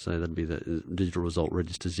 So that'd be the digital result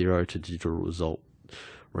register 0 to digital result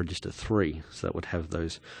register 3. So that would have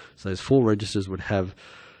those. So those 4 registers would have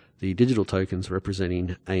the digital tokens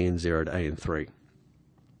representing AN0 to AN3.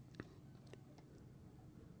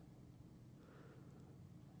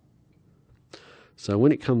 So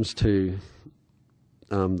when it comes to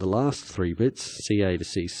the last 3 bits, CA to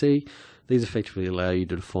CC, these effectively allow you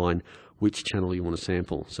to define which channel you want to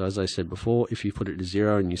sample. So as I said before, if you put it to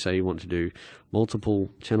 0 and you say you want to do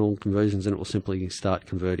multiple channel conversions, then it will simply start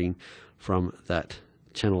converting from that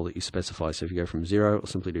channel that you specify. So if you go from 0, it will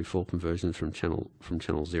simply do 4 conversions from channel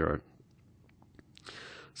 0.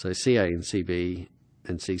 So CA and CB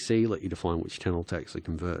and CC let you define which channel to actually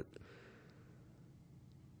convert.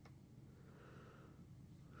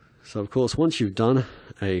 So of course, once you've done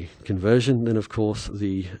a conversion, then of course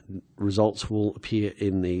the results will appear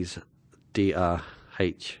in these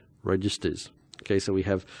DRH registers. Okay, so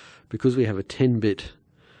because we have a 10-bit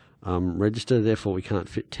register, therefore we can't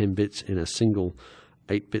fit 10 bits in a single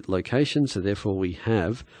 8-bit location, so therefore we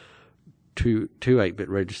have two 8-bit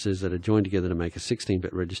registers that are joined together to make a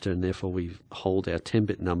 16-bit register, and therefore we hold our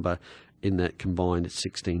 10-bit number in that combined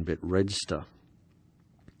 16-bit register.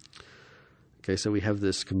 Okay, so we have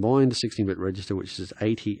this combined 16-bit register, which is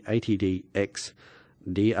ATDX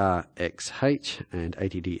DRXH and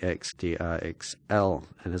ATDX DRXL.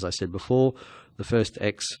 And as I said before, the first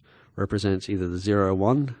X represents either the 0 or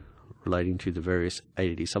 1, relating to the various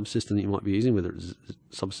ADD subsystem that you might be using, whether it's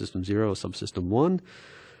subsystem 0 or subsystem 1.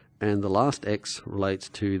 And the last X relates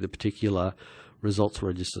to the particular results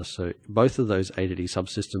register. So both of those ADD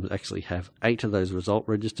subsystems actually have 8 of those result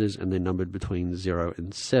registers, and they're numbered between 0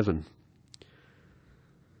 and 7.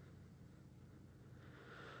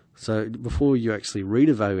 So before you actually read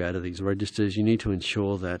a value out of these registers, you need to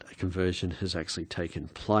ensure that a conversion has actually taken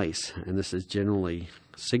place. And this is generally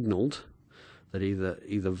signaled that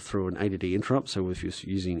either through an ADD interrupt. So if you're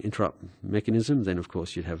using interrupt mechanism, then of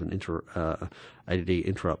course you'd have an ADD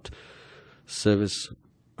interrupt service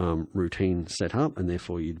routine set up, and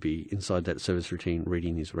therefore you'd be inside that service routine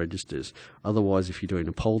reading these registers. Otherwise, if you're doing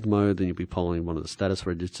a polled mode, then you'll be polling one of the status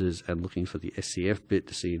registers and looking for the SCF bit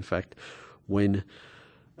to see, in fact, when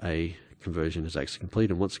a conversion is actually complete.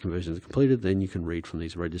 And once the conversion is completed, then you can read from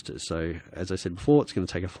these registers. So as I said before, it's going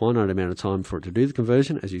to take a finite amount of time for it to do the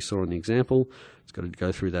conversion. As you saw in the example, it's got to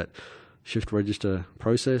go through that shift register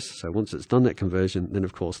process. So once it's done that conversion, then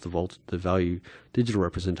of course the value digital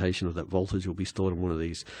representation of that voltage will be stored in one of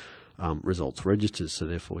these results registers. So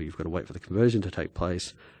therefore you've got to wait for the conversion to take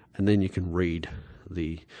place, and then you can read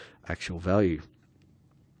the actual value.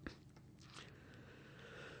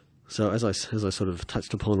 So as I sort of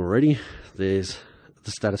touched upon already, there's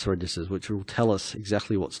the status registers, which will tell us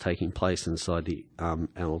exactly what's taking place inside the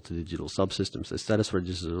analog to digital subsystems. So status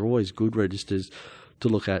registers are always good registers to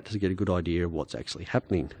look at to get a good idea of what's actually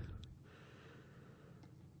happening.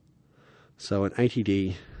 So in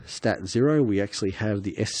ATD stat 0, we actually have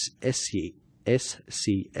the SCF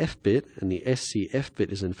bit, and the SCF bit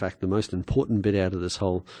is in fact the most important bit out of this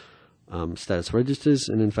whole status registers,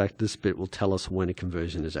 and in fact this bit will tell us when a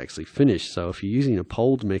conversion is actually finished. So if you're using a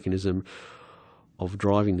polled mechanism of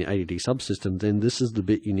driving the ADD subsystem, then this is the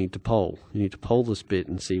bit you need to poll. You need to poll this bit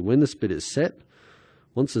and see when this bit is set.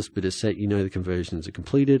 Once this bit is set, you know the conversions are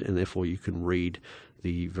completed, and therefore you can read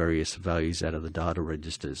the various values out of the data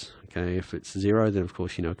registers. Okay, if it's 0, then of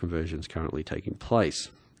course you know conversion is currently taking place.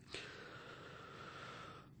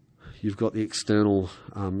 You've got the external,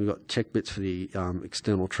 you've got check bits for the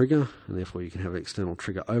external trigger, and therefore you can have an external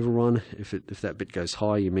trigger overrun. If that bit goes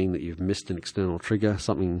high, you mean that you've missed an external trigger.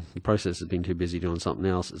 The process has been too busy doing something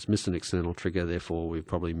else. It's missed an external trigger, therefore we've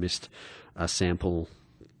probably missed a sample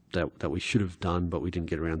that we should have done, but we didn't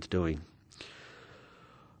get around to doing.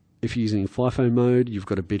 If you're using FIFO mode, you've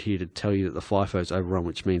got a bit here to tell you that the FIFO is overrun,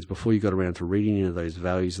 which means before you got around to reading any of those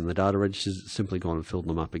values in the data registers, it's simply gone and filled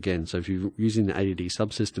them up again. So if you're using the ADD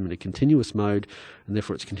subsystem in a continuous mode, and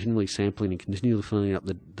therefore it's continually sampling and continually filling up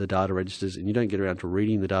the data registers, and you don't get around to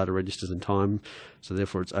reading the data registers in time, so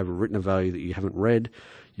therefore it's overwritten a value that you haven't read,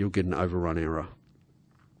 you'll get an overrun error.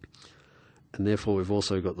 And therefore we've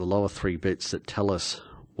also got the lower 3 bits that tell us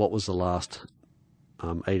what was the last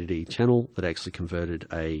A to D channel that actually converted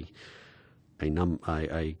a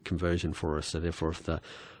conversion for us. So therefore, if the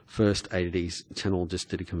first A to D channel just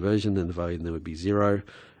did a conversion, then the value in there would be 0.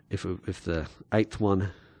 If the 8th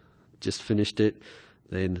one just finished it,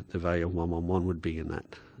 then the value of 111 would be in that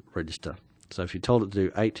register. So if you told it to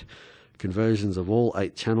do 8 conversions of all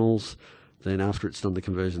 8 channels, then after it's done the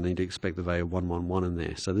conversion, you need to expect the value of 111 in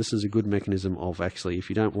there. So this is a good mechanism of actually, if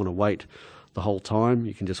you don't want to wait the whole time,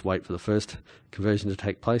 you can just wait for the first conversion to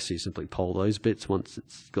take place. So you simply poll those bits. Once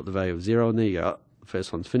it's got the value of 0 in there, you go, oh, the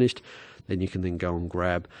first one's finished. Then you can then go and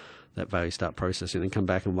grab that value, start processing, and come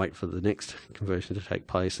back and wait for the next conversion to take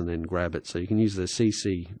place and then grab it. So you can use the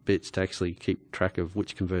CC bits to actually keep track of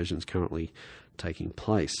which conversion is currently taking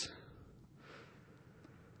place.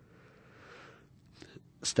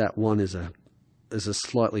 Stat 1 is a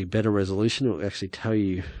slightly better resolution. It will actually tell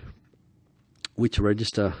you which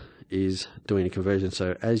register is doing a conversion.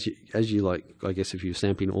 So as you like, I guess if you're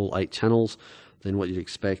sampling all 8 channels, then what you'd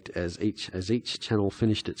expect as each channel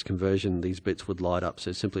finished its conversion, these bits would light up.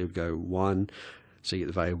 So simply would go 1, so you get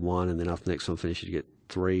the value of 1, and then after the next one finished, you get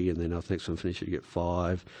 3, and then after the next one finished, you get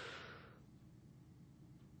 5.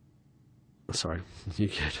 Sorry, you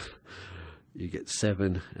get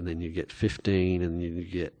 7, and then you get 15, and you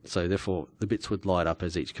get, so therefore the bits would light up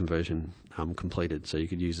as each conversion completed. So you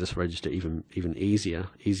could use this register even easier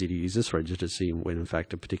to use this register to see when in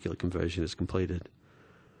fact a particular conversion is completed.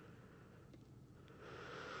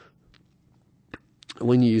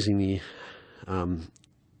 When you're using the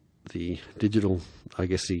digital, I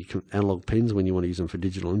guess the analog pins, when you want to use them for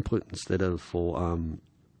digital input instead of for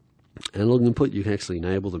analog input, you can actually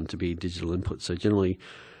enable them to be digital input. So generally,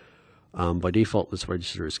 by default, this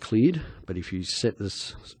register is cleared, but if you set the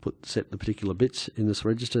particular bits in this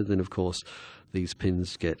register, then of course these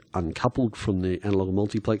pins get uncoupled from the analog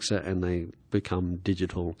multiplexer and they become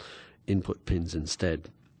digital input pins instead.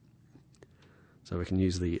 So we can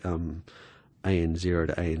use the AN0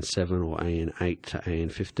 to AN7 or AN8 to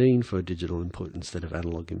AN15 for digital input instead of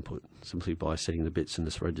analog input, simply by setting the bits in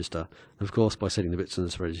this register. And of course, by setting the bits in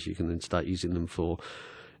this register, you can then start using them for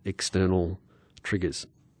external triggers.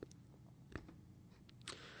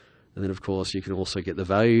 And then of course you can also get the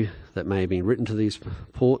value that may have been written to these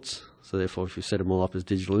ports. So therefore, if you set them all up as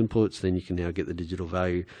digital inputs, then you can now get the digital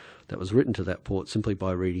value that was written to that port simply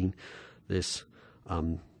by reading this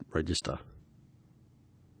register.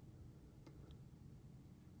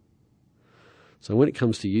 So when it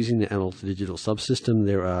comes to using the analog to digital subsystem,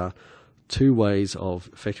 there are 2 ways of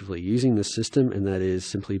effectively using this system, and that is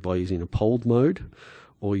simply by using a polled mode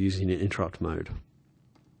or using an interrupt mode.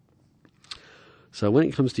 So when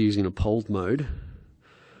it comes to using a polled mode,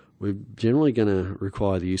 we're generally going to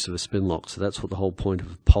require the use of a spin lock. So that's what the whole point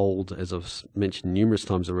of polled, as I've mentioned numerous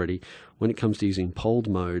times already. When it comes to using polled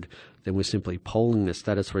mode, then we're simply polling the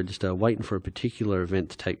status register, waiting for a particular event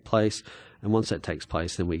to take place. And once that takes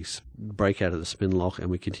place, then we break out of the spin lock and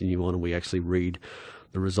we continue on and we actually read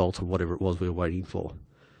the result of whatever it was we were waiting for.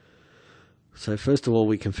 So first of all,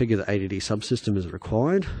 we configure the A to D subsystem as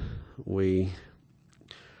required. We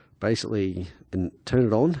basically turn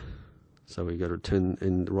it on. So we've got to turn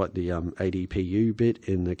and write the ADPU bit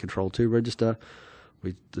in the control 2 register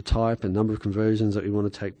with the type and number of conversions that we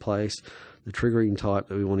want to take place, the triggering type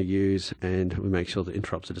that we want to use, and we make sure the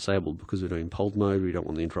interrupts are disabled because we're doing polled mode. We don't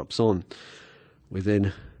want the interrupts on. We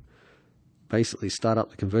then basically start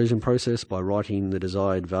up the conversion process by writing the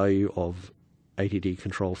desired value of ATD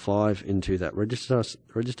control 5 into that register.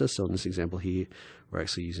 So in this example here, we're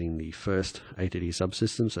actually using the first ATD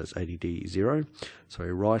subsystem, so it's ATD 0. So we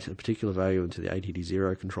write a particular value into the ATD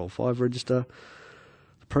 0 control 5 register.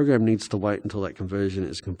 The program needs to wait until that conversion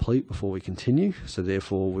is complete before we continue. So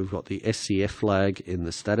therefore, we've got the SCF flag in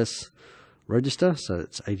the status register. So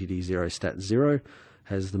it's ATD 0 stat 0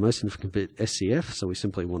 has the most significant bit SCF. So we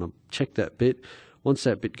simply want to check that bit. Once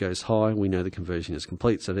that bit goes high, we know the conversion is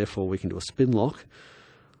complete. So therefore, we can do a spin lock,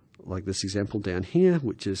 like this example down here,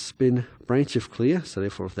 which is spin branch if clear. So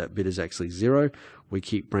therefore, if that bit is actually 0, we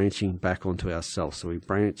keep branching back onto ourselves. So we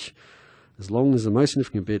branch, as long as the most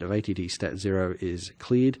significant bit of ATD stat 0 is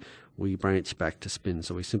cleared, we branch back to spin.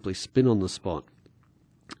 So we simply spin on the spot.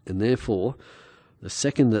 And therefore, the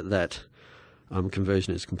second that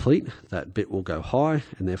conversion is complete, that bit will go high,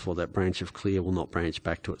 and therefore that branch of clear will not branch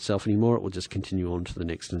back to itself anymore. It will just continue on to the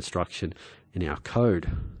next instruction in our code.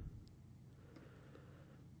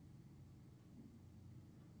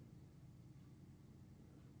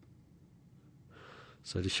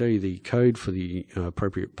 So to show you the code for the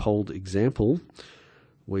appropriate polled example,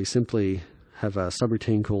 we simply have a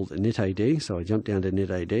subroutine called initAD, so I jump down to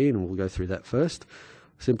initAD and we'll go through that first.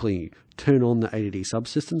 Simply turn on the ADD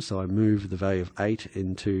subsystem, so I move the value of 8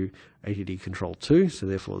 into ADD control 2, so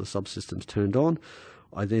therefore the subsystem's turned on.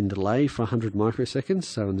 I then delay for 100 microseconds,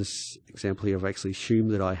 so in this example here I've actually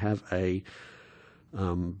assumed that I have a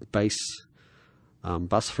base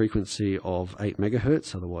bus frequency of 8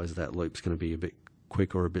 megahertz, otherwise that loop's going to be a bit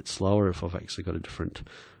quick or a bit slower if I've actually got a different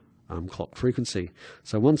clock frequency.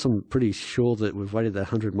 So once I'm pretty sure that we've waited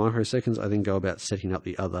that 100 microseconds, I then go about setting up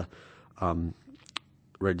the other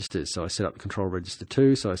registers. So I set up control register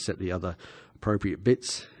 2, so I set the other appropriate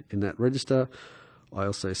bits in that register. I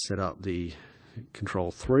also set up the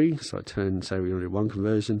control 3, so I turn, say we want to do one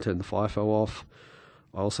conversion, turn the FIFO off.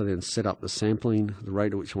 I also then set up the sampling, the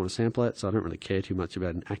rate at which I want to sample at, so I don't really care too much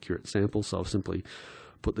about an accurate sample, so I'll simply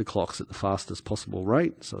put the clocks at the fastest possible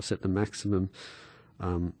rate. So I set the maximum,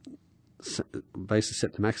 basically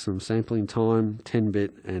set the maximum sampling time,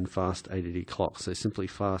 10-bit and fast ADD clock. So simply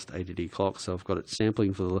fast ADD clock, so I've got it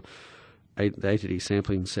sampling for the ADD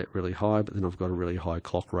sampling set really high, but then I've got a really high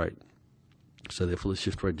clock rate. So therefore the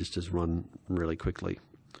shift registers run really quickly.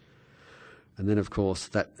 And then of course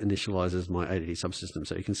that initializes my ADD subsystem.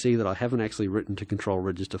 So you can see that I haven't actually written to control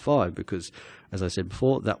register 5 because, as I said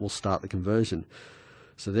before, that will start the conversion.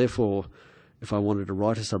 So therefore, if I wanted to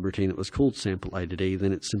write a subroutine that was called sample ADD,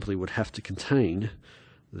 then it simply would have to contain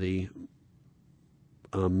the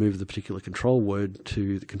move the particular control word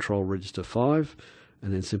to the control register 5,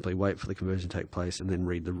 and then simply wait for the conversion to take place and then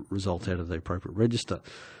read the result out of the appropriate register.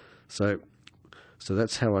 So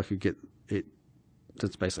that's how I could get it.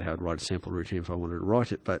 That's basically how I'd write a sample routine if I wanted to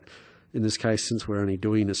write it. But in this case, since we're only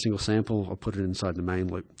doing a single sample, I'll put it inside the main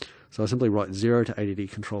loop. So I simply write 0 to ADD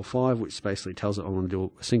control 5, which basically tells it I want to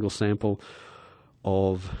do a single sample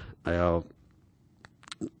of our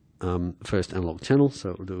first analog channel.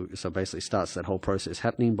 So basically starts that whole process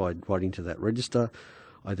happening by writing to that register.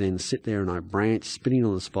 I then sit there and I branch, spinning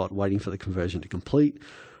on the spot, waiting for the conversion to complete.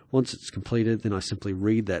 Once it's completed, then I simply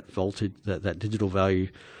read that voltage, that digital value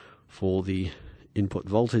for the input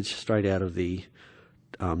voltage straight out of the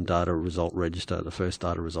data result register, the first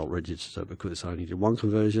data result register, because I only did one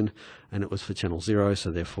conversion and it was for channel 0,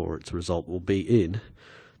 so therefore its result will be in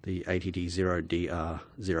the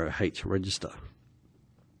ATD0DR0H register.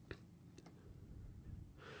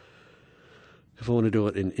 If I want to do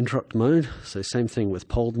it in interrupt mode, so same thing with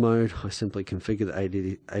polled mode, I simply configure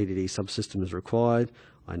the ADD subsystem as required.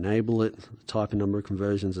 I enable it, the type and number of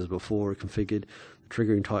conversions as before are configured, the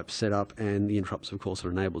triggering type set up, and the interrupts of course are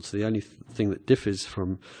enabled. So the only thing that differs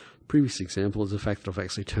from the previous example is the fact that I've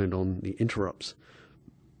actually turned on the interrupts.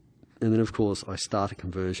 And then of course I start a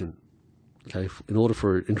conversion. Okay, in order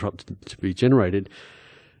for an interrupt to be generated,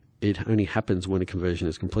 it only happens when a conversion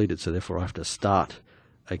is completed, so therefore I have to start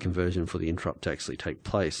a conversion for the interrupt to actually take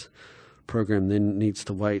place. Program then needs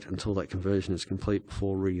to wait until that conversion is complete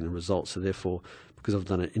before reading the results. So therefore, because I've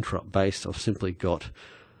done an interrupt based, I've simply got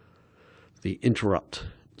the interrupt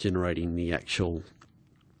generating the actual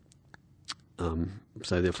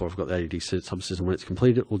so therefore I've got the ADD subsystem. When it's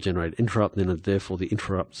completed, it will generate interrupt, then therefore the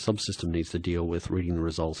interrupt subsystem needs to deal with reading the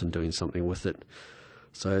results and doing something with it.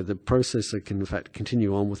 So the processor can in fact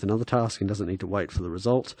continue on with another task and doesn't need to wait for the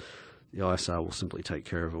result. The ISR will simply take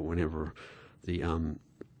care of it whenever the ADD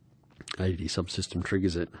subsystem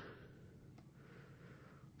triggers it.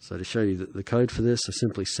 So to show you the code for this, I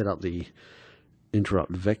simply set up the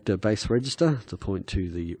interrupt vector base register to point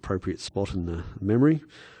to the appropriate spot in the memory.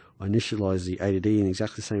 I initialize the ADD in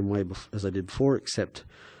exactly the same way as I did before, except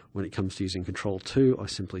when it comes to using control 2, I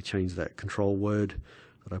simply change that control word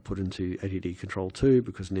that I put into ADD control 2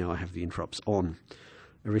 because now I have the interrupts on.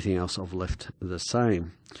 Everything else I've left the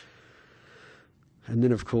same. And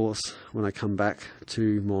then of course, when I come back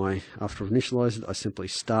to after I've initialized it, I simply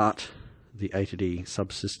start the ADD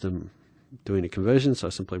subsystem doing a conversion. So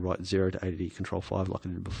I simply write 0 to ADD control 5 like I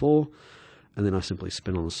did before, and then I simply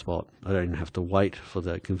spin on the spot. I don't even have to wait for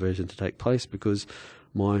the conversion to take place because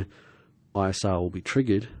my ISR will be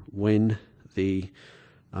triggered when the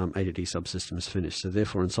ADD subsystem is finished. So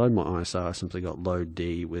therefore inside my ISR I simply got load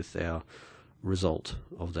D with our result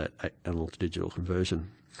of that analog to digital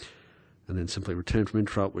conversion. And then simply return from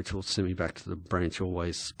interrupt, which will send me back to the branch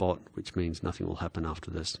always spot, which means nothing will happen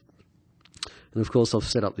after this. And of course I've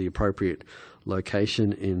set up the appropriate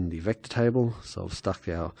location in the vector table, so I've stuck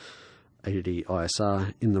our ADD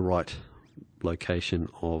ISR in the right location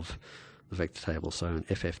of the vector table. So in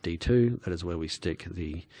FFD2, that is where we stick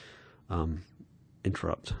the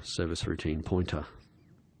interrupt service routine pointer.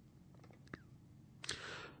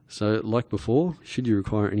 So like before, should you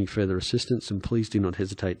require any further assistance, and please do not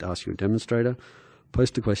hesitate to ask your demonstrator.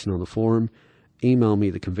 Post a question on the forum. email me,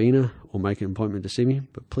 the convener, or make an appointment to see me,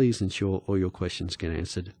 but please ensure all your questions get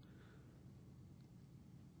answered.